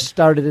 that? we just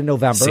started in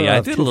November See, I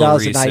of did a little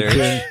 2019.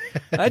 research.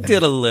 I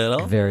did a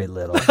little. Very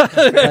little. But,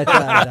 no,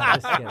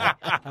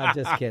 I'm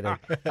just kidding.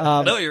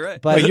 No, you're right.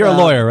 But you're a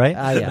lawyer, right?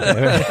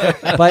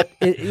 Yeah. But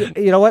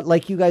you know what?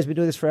 Like, you guys have been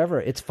doing this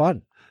forever. It's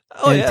fun.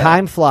 Oh, and yeah.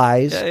 time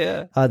flies.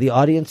 Yeah. The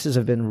audiences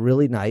have been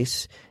really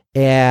nice.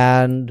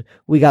 And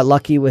we got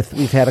lucky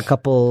we've had a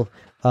couple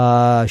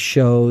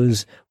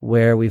shows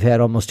where we've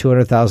had almost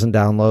 200,000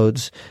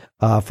 downloads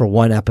for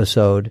one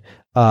episode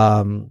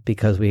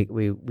because we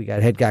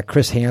got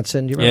Chris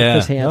Hansen. Do you remember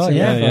Chris Hansen?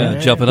 Yeah.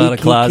 Jumping out of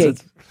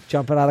closets.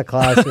 Jumping out of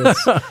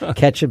closets,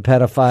 catching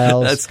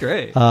pedophiles. That's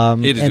great.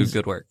 It is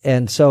good work.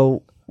 And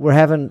so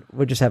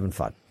we're just having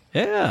fun.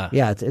 Yeah.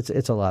 Yeah,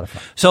 it's a lot of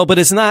fun. So, but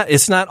it's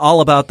not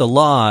all about the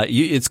law.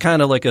 It's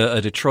kind of like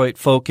a Detroit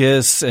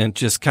focus and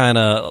just kind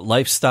of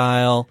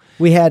lifestyle.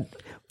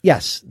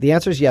 Yes, the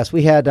answer is yes.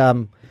 We had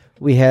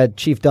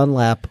Chief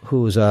Dunlap,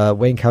 who's a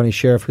Wayne County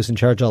sheriff who's in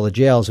charge of all the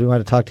jails. We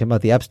wanted to talk to him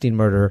about the Epstein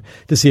murder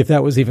to see if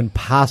that was even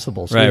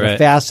possible. So we had a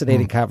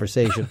fascinating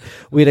conversation.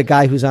 We had a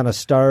guy who's on a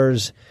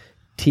Starz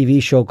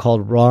TV show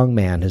called Wrong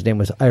Man. His name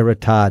was Ira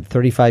Todd,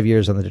 35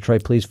 years on the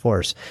Detroit Police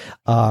Force,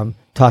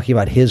 talking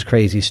about his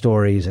crazy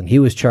stories. And he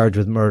was charged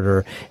with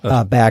murder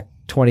back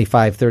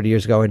 25, 30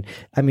 years ago. And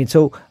I mean,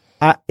 so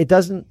it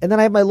doesn't. And then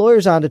I have my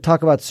lawyers on to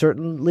talk about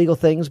certain legal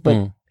things,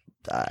 but.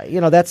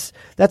 That's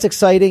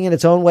exciting in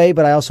its own way,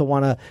 but I also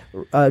want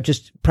to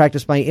just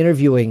practice my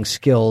interviewing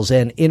skills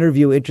and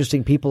interview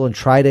interesting people and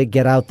try to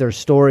get out their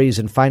stories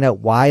and find out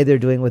why they're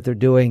doing what they're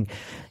doing.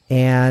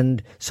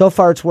 And so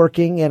far it's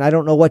working, and I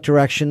don't know what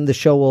direction the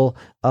show will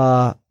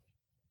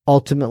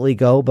ultimately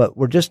go, but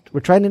we're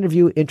trying to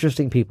interview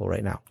interesting people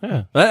right now.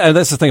 Yeah, and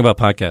that's the thing about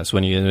podcasts.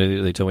 When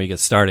you get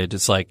started,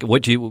 it's like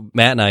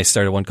Matt and I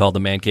started one called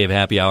the Man Cave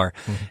Happy Hour,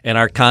 and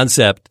our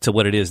concept to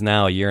what it is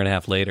now, a year and a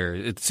half later,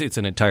 it's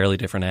an entirely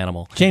different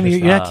animal. Jamie,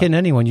 you're not kidding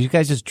anyone. You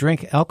guys just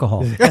drink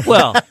alcohol.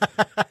 Well,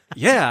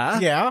 yeah.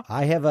 Yeah.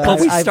 I have But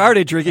we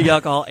started drinking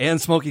alcohol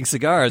and smoking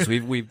cigars.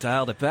 We've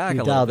dialed it back.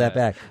 You a dialed little that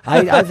bit.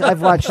 back.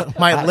 I've watched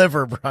My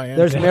liver, Brian.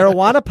 There's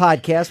marijuana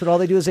podcasts, but all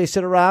they do is they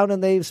sit around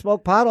and they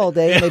smoke pot all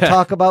day and they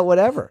talk about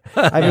whatever.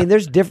 I mean,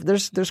 there's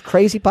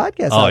crazy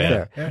podcasts out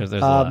there. There's a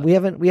lot. We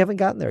haven't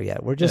gotten there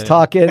yet. We're just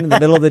talking in the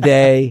middle of the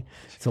day.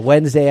 It's a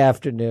Wednesday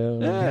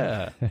afternoon.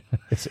 Yeah.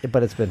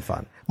 But it's been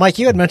fun. Mike,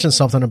 you had mentioned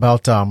something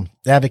about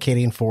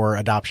advocating for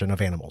adoption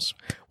of animals.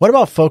 What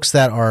about folks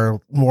that are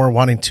more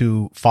wanting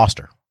to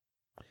foster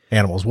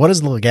animals? What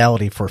is the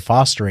legality for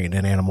fostering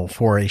an animal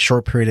for a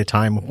short period of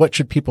time? What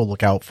should people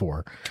look out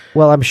for?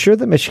 Well, I'm sure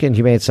the Michigan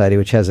Humane Society,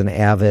 which has an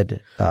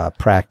avid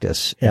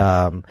practice,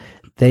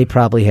 they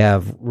probably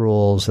have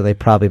rules, and they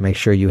probably make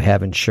sure you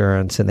have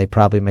insurance, and they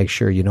probably make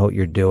sure you know what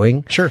you're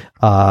doing. Sure.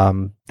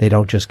 They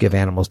don't just give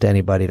animals to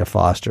anybody to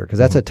foster, because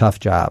that's a tough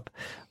job.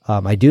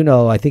 I do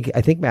know, I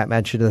think Matt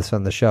mentioned this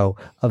on the show,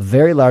 a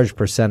very large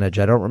percentage,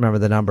 I don't remember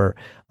the number,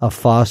 of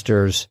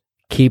fosters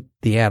keep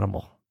the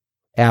animal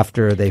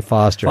after they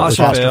foster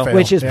it,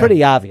 which is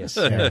pretty obvious.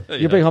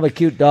 You bring home a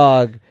cute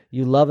dog,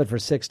 you love it for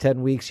 6-10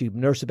 weeks, you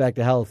nurse it back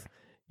to health,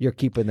 you're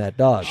keeping that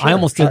dog. I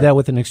almost did that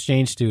with an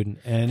exchange student,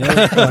 and it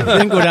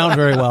didn't go down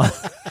very well.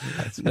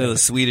 The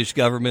Swedish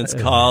government's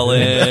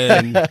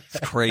calling. It's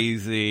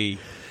crazy.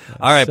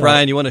 All right,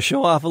 Brian, you want to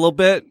show off a little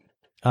bit?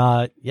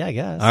 Yeah, I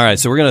guess. All right,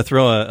 so we're going to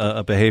throw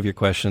a behavior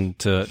question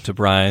to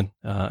Brian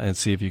and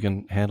see if you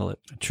can handle it.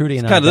 Trudy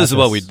and This is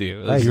what we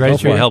do. Right, you ready,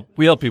 Trudy?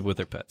 We help people with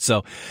their pets.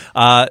 So,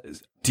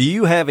 do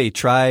you have a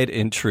tried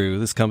and true?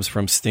 This comes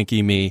from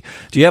Stinky Me.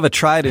 Do you have a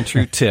tried and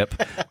true tip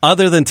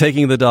other than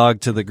taking the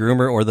dog to the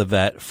groomer or the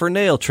vet for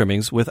nail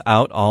trimmings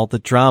without all the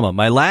drama?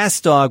 My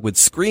last dog would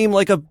scream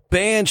like a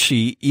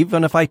banshee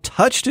even if I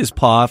touched his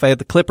paw if I had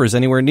the clippers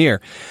anywhere near.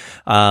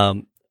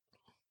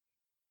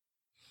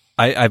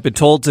 I've been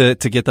told to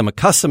get them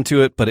accustomed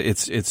to it, but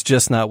it's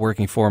just not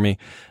working for me.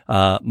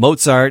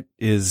 Mozart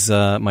is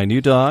my new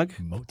dog.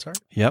 Mozart?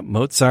 Yep,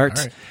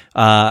 Mozart.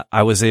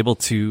 I was able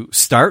to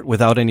start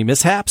without any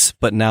mishaps,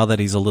 but now that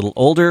he's a little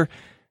older,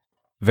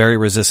 very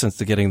resistant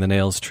to getting the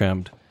nails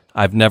trimmed.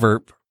 I've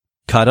never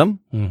cut him.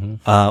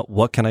 Mm-hmm.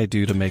 What can I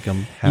do to make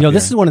him happier?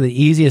 This is one of the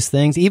easiest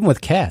things, even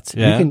with cats.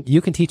 Yeah.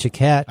 You can teach a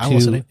cat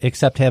to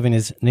accept having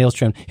his nails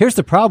trimmed. Here's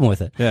the problem with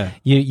it. Yeah.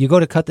 You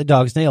go to cut the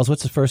dog's nails.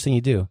 What's the first thing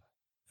you do?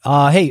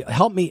 Hey,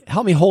 help me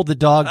hold the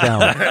dog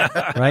down,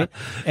 right?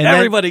 And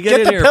everybody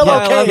get in here.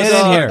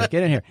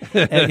 Get in here.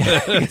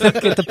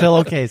 Get the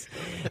pillowcase.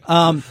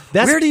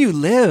 Where do you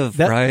live,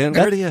 Brian?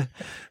 Where do you?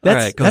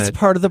 That's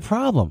part of the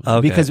problem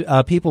because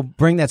people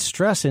bring that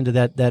stress into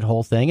that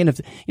whole thing. And if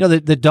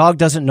the dog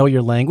doesn't know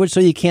your language,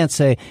 so you can't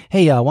say,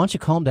 "Hey, why don't you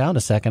calm down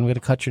a second? I'm going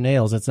to cut your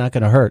nails. It's not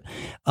going to hurt."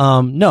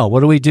 No, what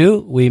do?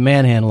 We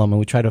manhandle them and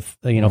we try to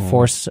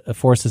force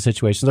the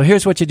situation. So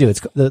here's what you do. It's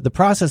the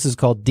process is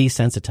called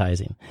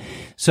desensitizing.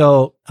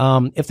 So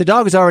if the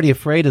dog is already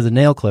afraid of the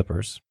nail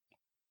clippers,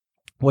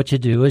 what you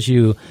do is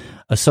you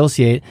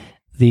associate.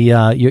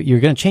 You're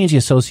going to change the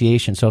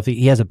association. So if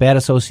he has a bad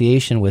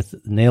association with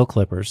nail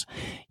clippers,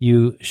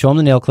 you show him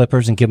the nail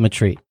clippers and give him a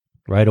treat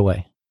right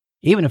away.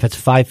 Even if it's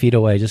 5 feet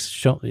away, just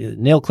show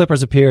nail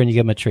clippers appear and you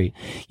give him a treat.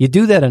 You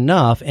do that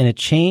enough and it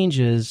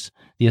changes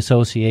the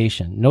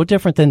association. No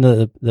different than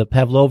the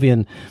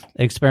Pavlovian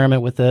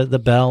experiment with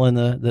the bell and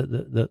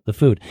the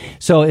food.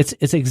 So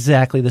it's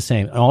exactly the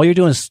same. And all you're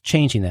doing is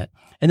changing that.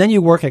 And then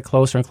you work it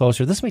closer and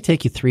closer. This may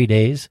take you 3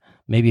 days,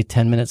 maybe a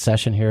 10-minute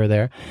session here or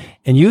there,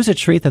 and use a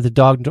treat that the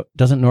dog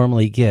doesn't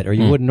normally get or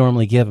you wouldn't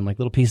normally give him, like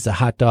little pieces of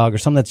hot dog or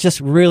something that's just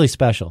really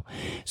special.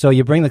 So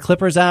you bring the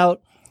clippers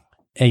out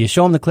and you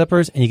show him the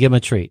clippers and you give him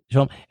a treat.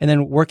 Show him, and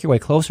then work your way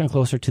closer and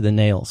closer to the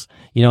nails.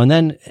 And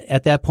then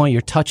at that point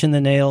you're touching the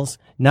nails,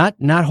 not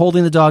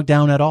holding the dog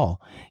down at all.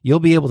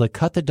 You'll be able to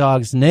cut the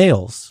dog's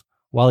nails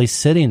while he's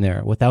sitting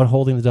there without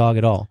holding the dog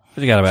at all.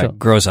 You got about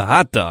gross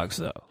hot dogs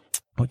though.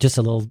 Just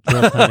a little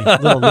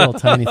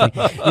tiny thing.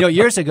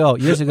 Years ago,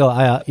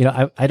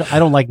 I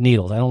don't like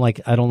needles. I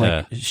don't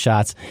like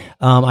shots.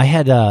 I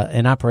had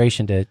an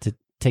operation to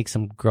take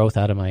some growth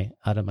out of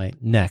my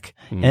neck.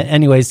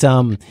 Anyways,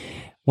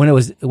 when it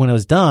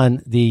was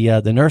done,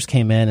 the nurse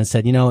came in and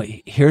said,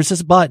 here's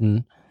this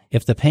button.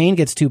 If the pain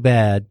gets too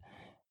bad,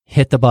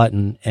 hit the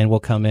button and we'll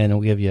come in and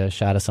we'll give you a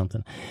shot of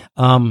something.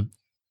 I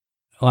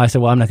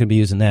said, well, I'm not going to be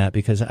using that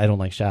because I don't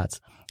like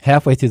shots.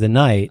 Halfway through the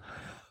night,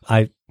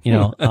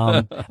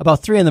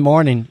 about 3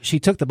 a.m, she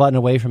took the button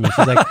away from me.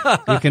 She's like,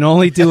 you can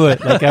only do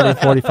it like every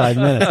 45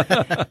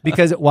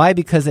 minutes. Why?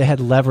 Because it had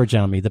leverage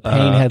on me. The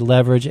pain had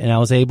leverage and I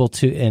was able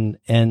to, and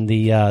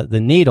the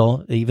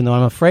needle, even though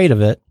I'm afraid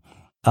of it,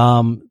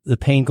 the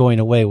pain going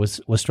away was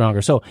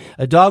stronger. So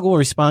a dog will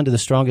respond to the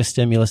strongest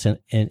stimulus in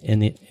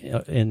the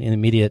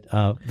immediate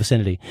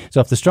vicinity. So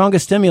if the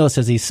strongest stimulus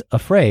is he's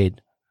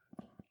afraid,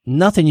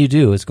 nothing you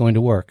do is going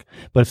to work.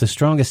 But if the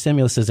strongest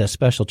stimulus is a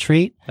special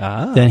treat,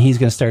 then he's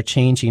going to start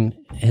changing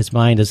his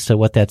mind as to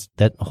what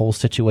that whole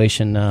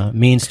situation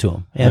means to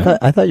him. Yeah.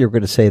 I thought you were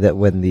going to say that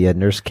when the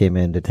nurse came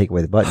in to take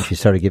away the button, she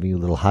started giving you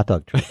little hot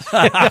dog treats.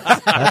 That's what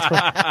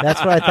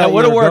I thought. That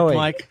would have worked, going.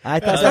 Mike. I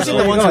thought especially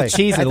that's the ones with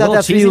cheese. I thought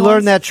that's where you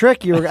learned that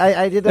trick.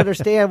 I didn't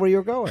understand where you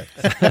were going.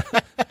 All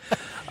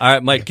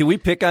right, Mike, can we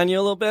pick on you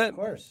a little bit? Of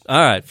course.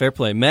 All right, fair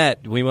play.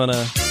 Matt, we want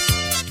to...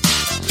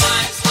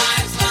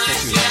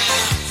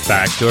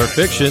 Fact or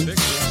fiction?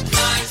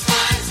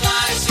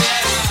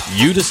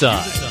 You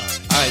decide.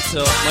 All right, so,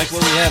 Mike,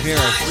 what we have here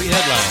are 3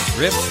 headlines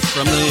ripped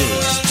from the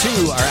news.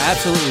 2 are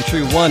absolutely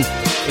true. 1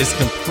 is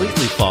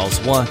completely false.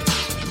 1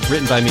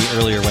 written by me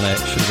earlier when I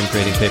should have been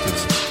grading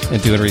papers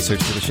and doing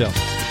research for the show.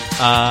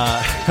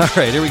 All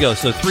right, here we go.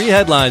 So 3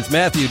 headlines.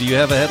 Matthew, do you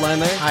have a headline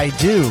there? I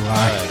do. All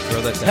right,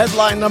 throw that down.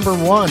 Headline number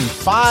 1,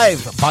 5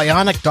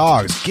 bionic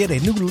dogs get a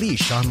new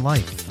leash on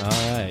life. All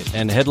right.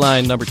 And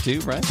headline number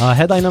 2, right?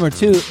 Headline number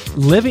 2,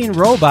 living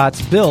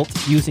robots built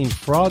using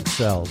frog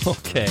cells.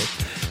 Okay.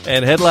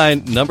 And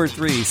headline number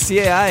 3,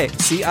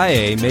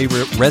 CIA may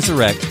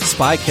resurrect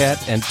spy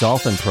cat and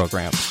dolphin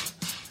programs.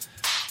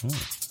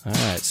 All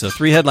right. So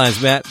 3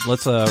 headlines, Matt.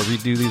 Let's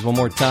redo these one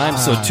more time.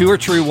 So 2 are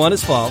true, 1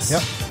 is false.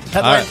 Yep.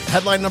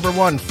 Headline number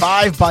 1,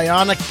 5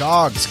 bionic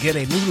dogs get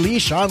a new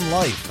leash on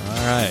life.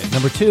 All right.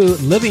 Number 2,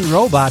 living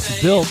robots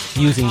built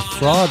using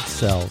frog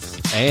cells.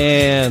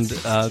 And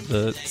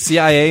the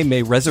CIA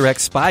may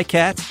resurrect spy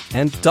cat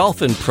and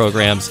dolphin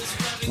programs.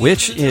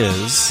 Which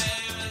is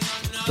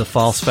the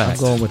false fact?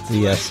 I'm going with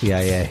the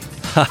CIA.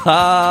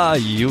 Haha,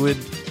 you would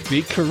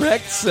be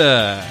correct,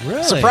 sir.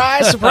 Really?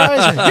 Surprise,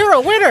 surprise! You're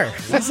a winner.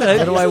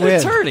 How do I win?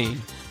 Attorney.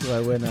 Do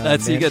I win?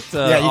 That's you get you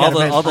all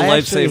gotta the I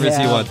actually lifesavers you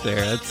have- want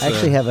there. That's, I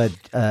actually have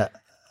I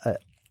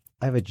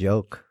have a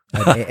joke.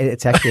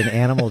 It's actually an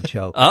animal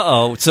joke.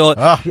 So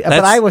But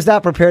I was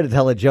not prepared to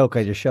tell a joke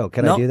on your show.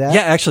 Can I do that?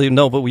 Yeah, actually,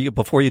 no. But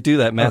before you do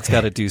that, Matt's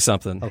got to do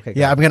something. Okay.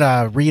 Yeah, I'm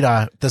gonna read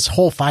this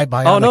whole 5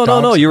 bionic Oh no!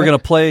 dogs. You were going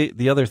to play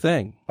the other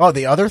thing. Oh,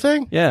 the other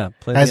thing? Yeah,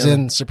 play As the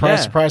other- in surprise,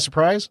 Yeah. surprise,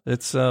 surprise.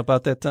 It's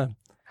about that time.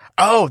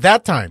 Oh,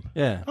 that time.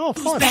 Yeah. Oh,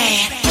 fun.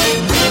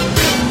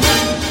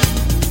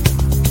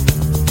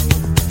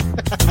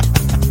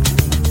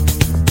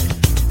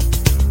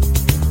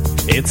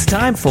 It's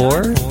time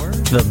for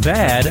the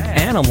bad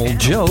animal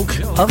joke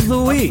of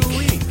the week.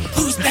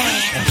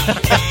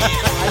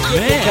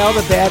 Tell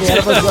the bad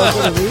animal joke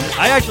of the week.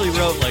 I actually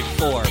wrote like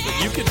 4,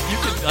 but you could.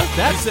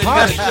 That's a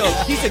bad joke.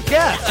 He's a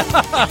guest.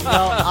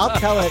 Well, I'll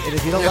tell it, and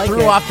if you don't like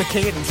Threw it, off the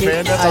cadence,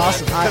 man. That's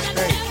awesome. That's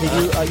great.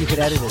 You could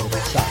edit it if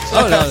it sucks.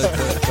 Oh no, that's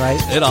good.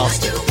 Right? It all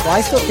sticks. Well,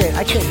 I still can't.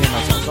 I can't hear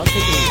myself, so I'm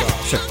taking these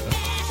off. Sure.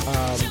 All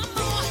right,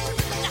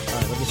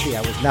 let me see.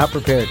 I was not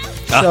prepared.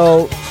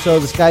 So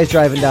this guy's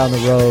driving down the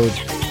road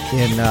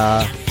in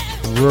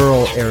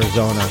rural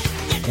Arizona,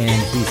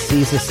 and he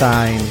sees a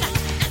sign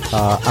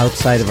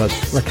outside of a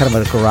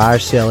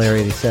garage sale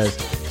area. And he says,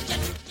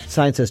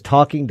 sign says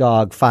 "Talking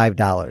Dog,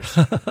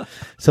 $5."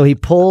 So he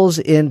pulls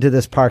into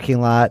this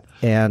parking lot,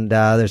 and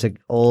there's an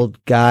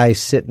old guy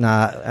sitting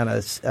on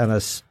a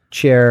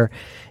chair,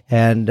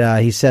 and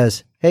he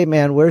says, "Hey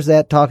man, where's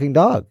that talking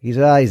dog?" He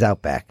says, "He's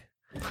out back."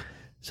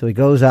 So he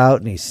goes out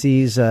and he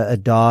sees a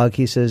dog.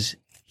 He says,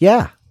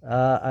 "Yeah,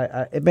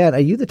 man, are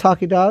you the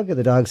talking dog?" And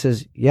the dog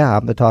says, "Yeah,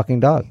 I'm the talking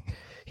dog."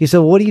 He said,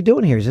 "What are you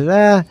doing here?" He says,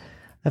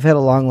 I've had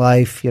a long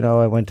life.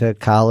 I went to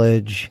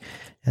college,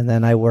 and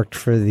then I worked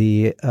for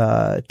the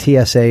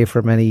TSA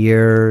for many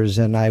years,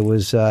 and I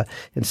was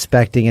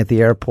inspecting at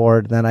the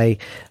airport. And then I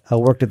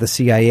worked at the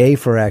CIA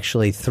for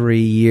actually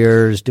 3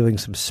 years doing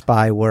some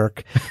spy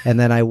work. And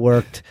then I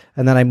moved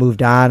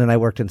on, and I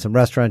worked in some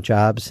restaurant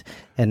jobs,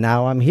 and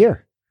now I'm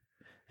here.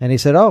 And he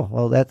said, "Oh,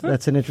 well,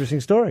 that's an interesting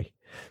story."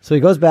 So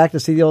he goes back to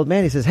see the old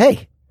man. He says,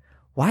 "Hey,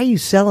 why are you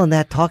selling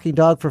that talking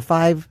dog for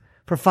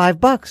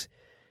 $5?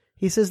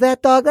 He says,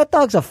 That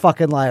dog's a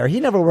fucking liar. He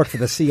never worked for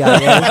the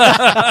CIA."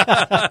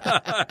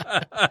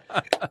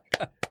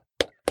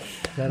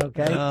 Is that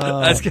okay?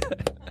 That's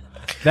good.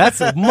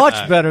 That's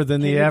much better than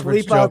the Can you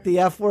average bleep joke. out the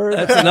F word?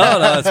 No,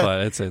 that's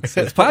fine. It's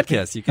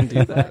podcast. You can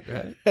do that,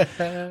 right?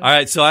 All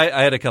right. So I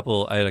had a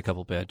couple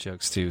bad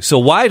jokes too. So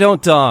why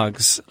don't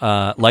dogs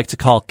like to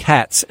call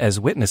cats as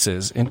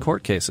witnesses in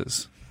court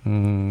cases?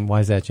 Why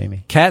is that,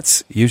 Jamie?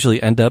 Cats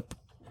usually end up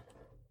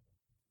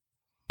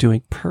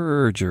doing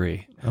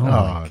perjury. Oh,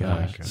 my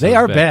gosh. gosh. They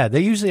are bad.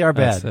 They usually are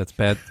bad. That's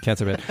bad.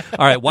 Cats are bad.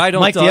 All right. Why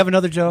don't Mike, do you have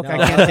another joke? I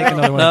can't take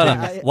another one. No,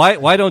 Jamie. no.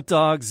 Why don't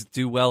dogs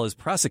do well as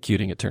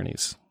prosecuting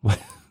attorneys?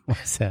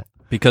 What's that?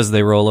 Because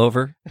they roll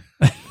over.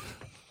 Okay.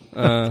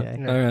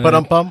 All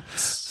right. But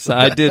So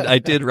I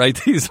did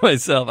write these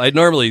myself. I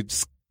normally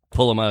just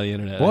pull them out of the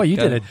internet. Boy, you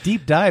did a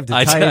deep dive to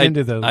tie it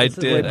into those. I This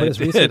is where he put his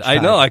did. research I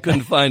time. know. I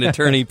couldn't find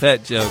attorney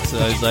pet jokes. So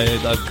I was like,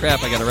 oh,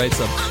 crap, I got to write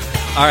some.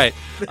 All right.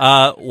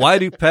 Why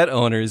do pet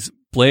owners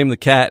blame the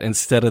cat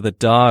instead of the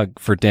dog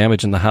for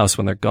damage in the house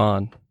when they're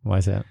gone? Why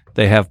is that?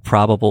 They have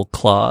probable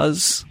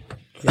claws.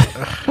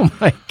 Oh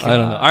my God. I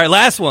don't know. All right,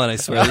 last one. I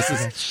swear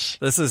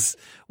this is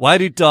why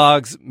do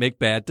dogs make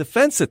bad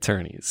defense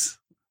attorneys?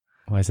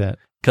 Why is that?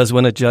 Because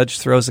when a judge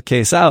throws a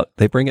case out,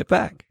 they bring it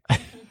back.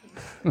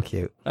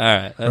 Cute. All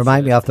right.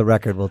 Remind me off the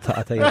record. I'll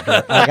tell you.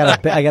 I got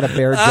a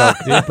bear joke,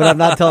 but I'm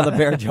not telling the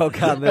bear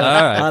joke on the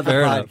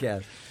fair enough.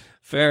 podcast.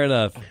 Fair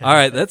enough. All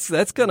right,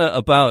 that's gonna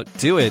about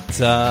do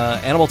it.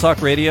 Animal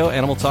Talk Radio,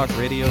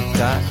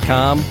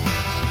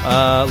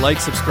 animaltalkradio.com. Like,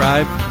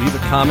 subscribe, leave a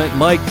comment.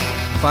 Mike,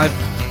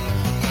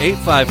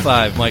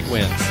 855 Mike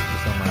wins.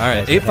 All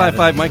right,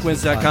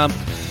 855MikeWins.com.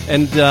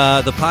 And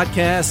the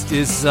podcast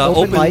is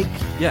Open Mic.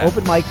 Yeah.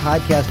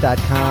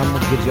 OpenMicPodcast.com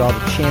gives you all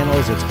the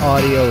channels. It's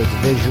audio, it's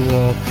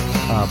visual.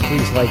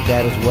 Please like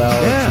that as well.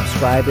 Yeah.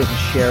 Subscribe it and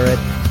share it.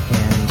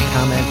 And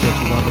comment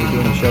if you want me to do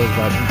any shows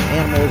about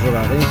animals or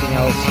about anything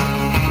else.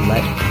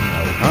 Let me know.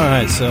 All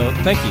right, so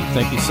thank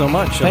you so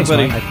much, Thanks,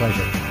 everybody. My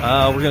pleasure.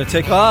 We're going to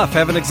take off.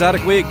 Have an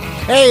exotic week.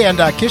 hey, and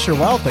kiss your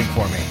wild thing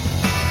for me.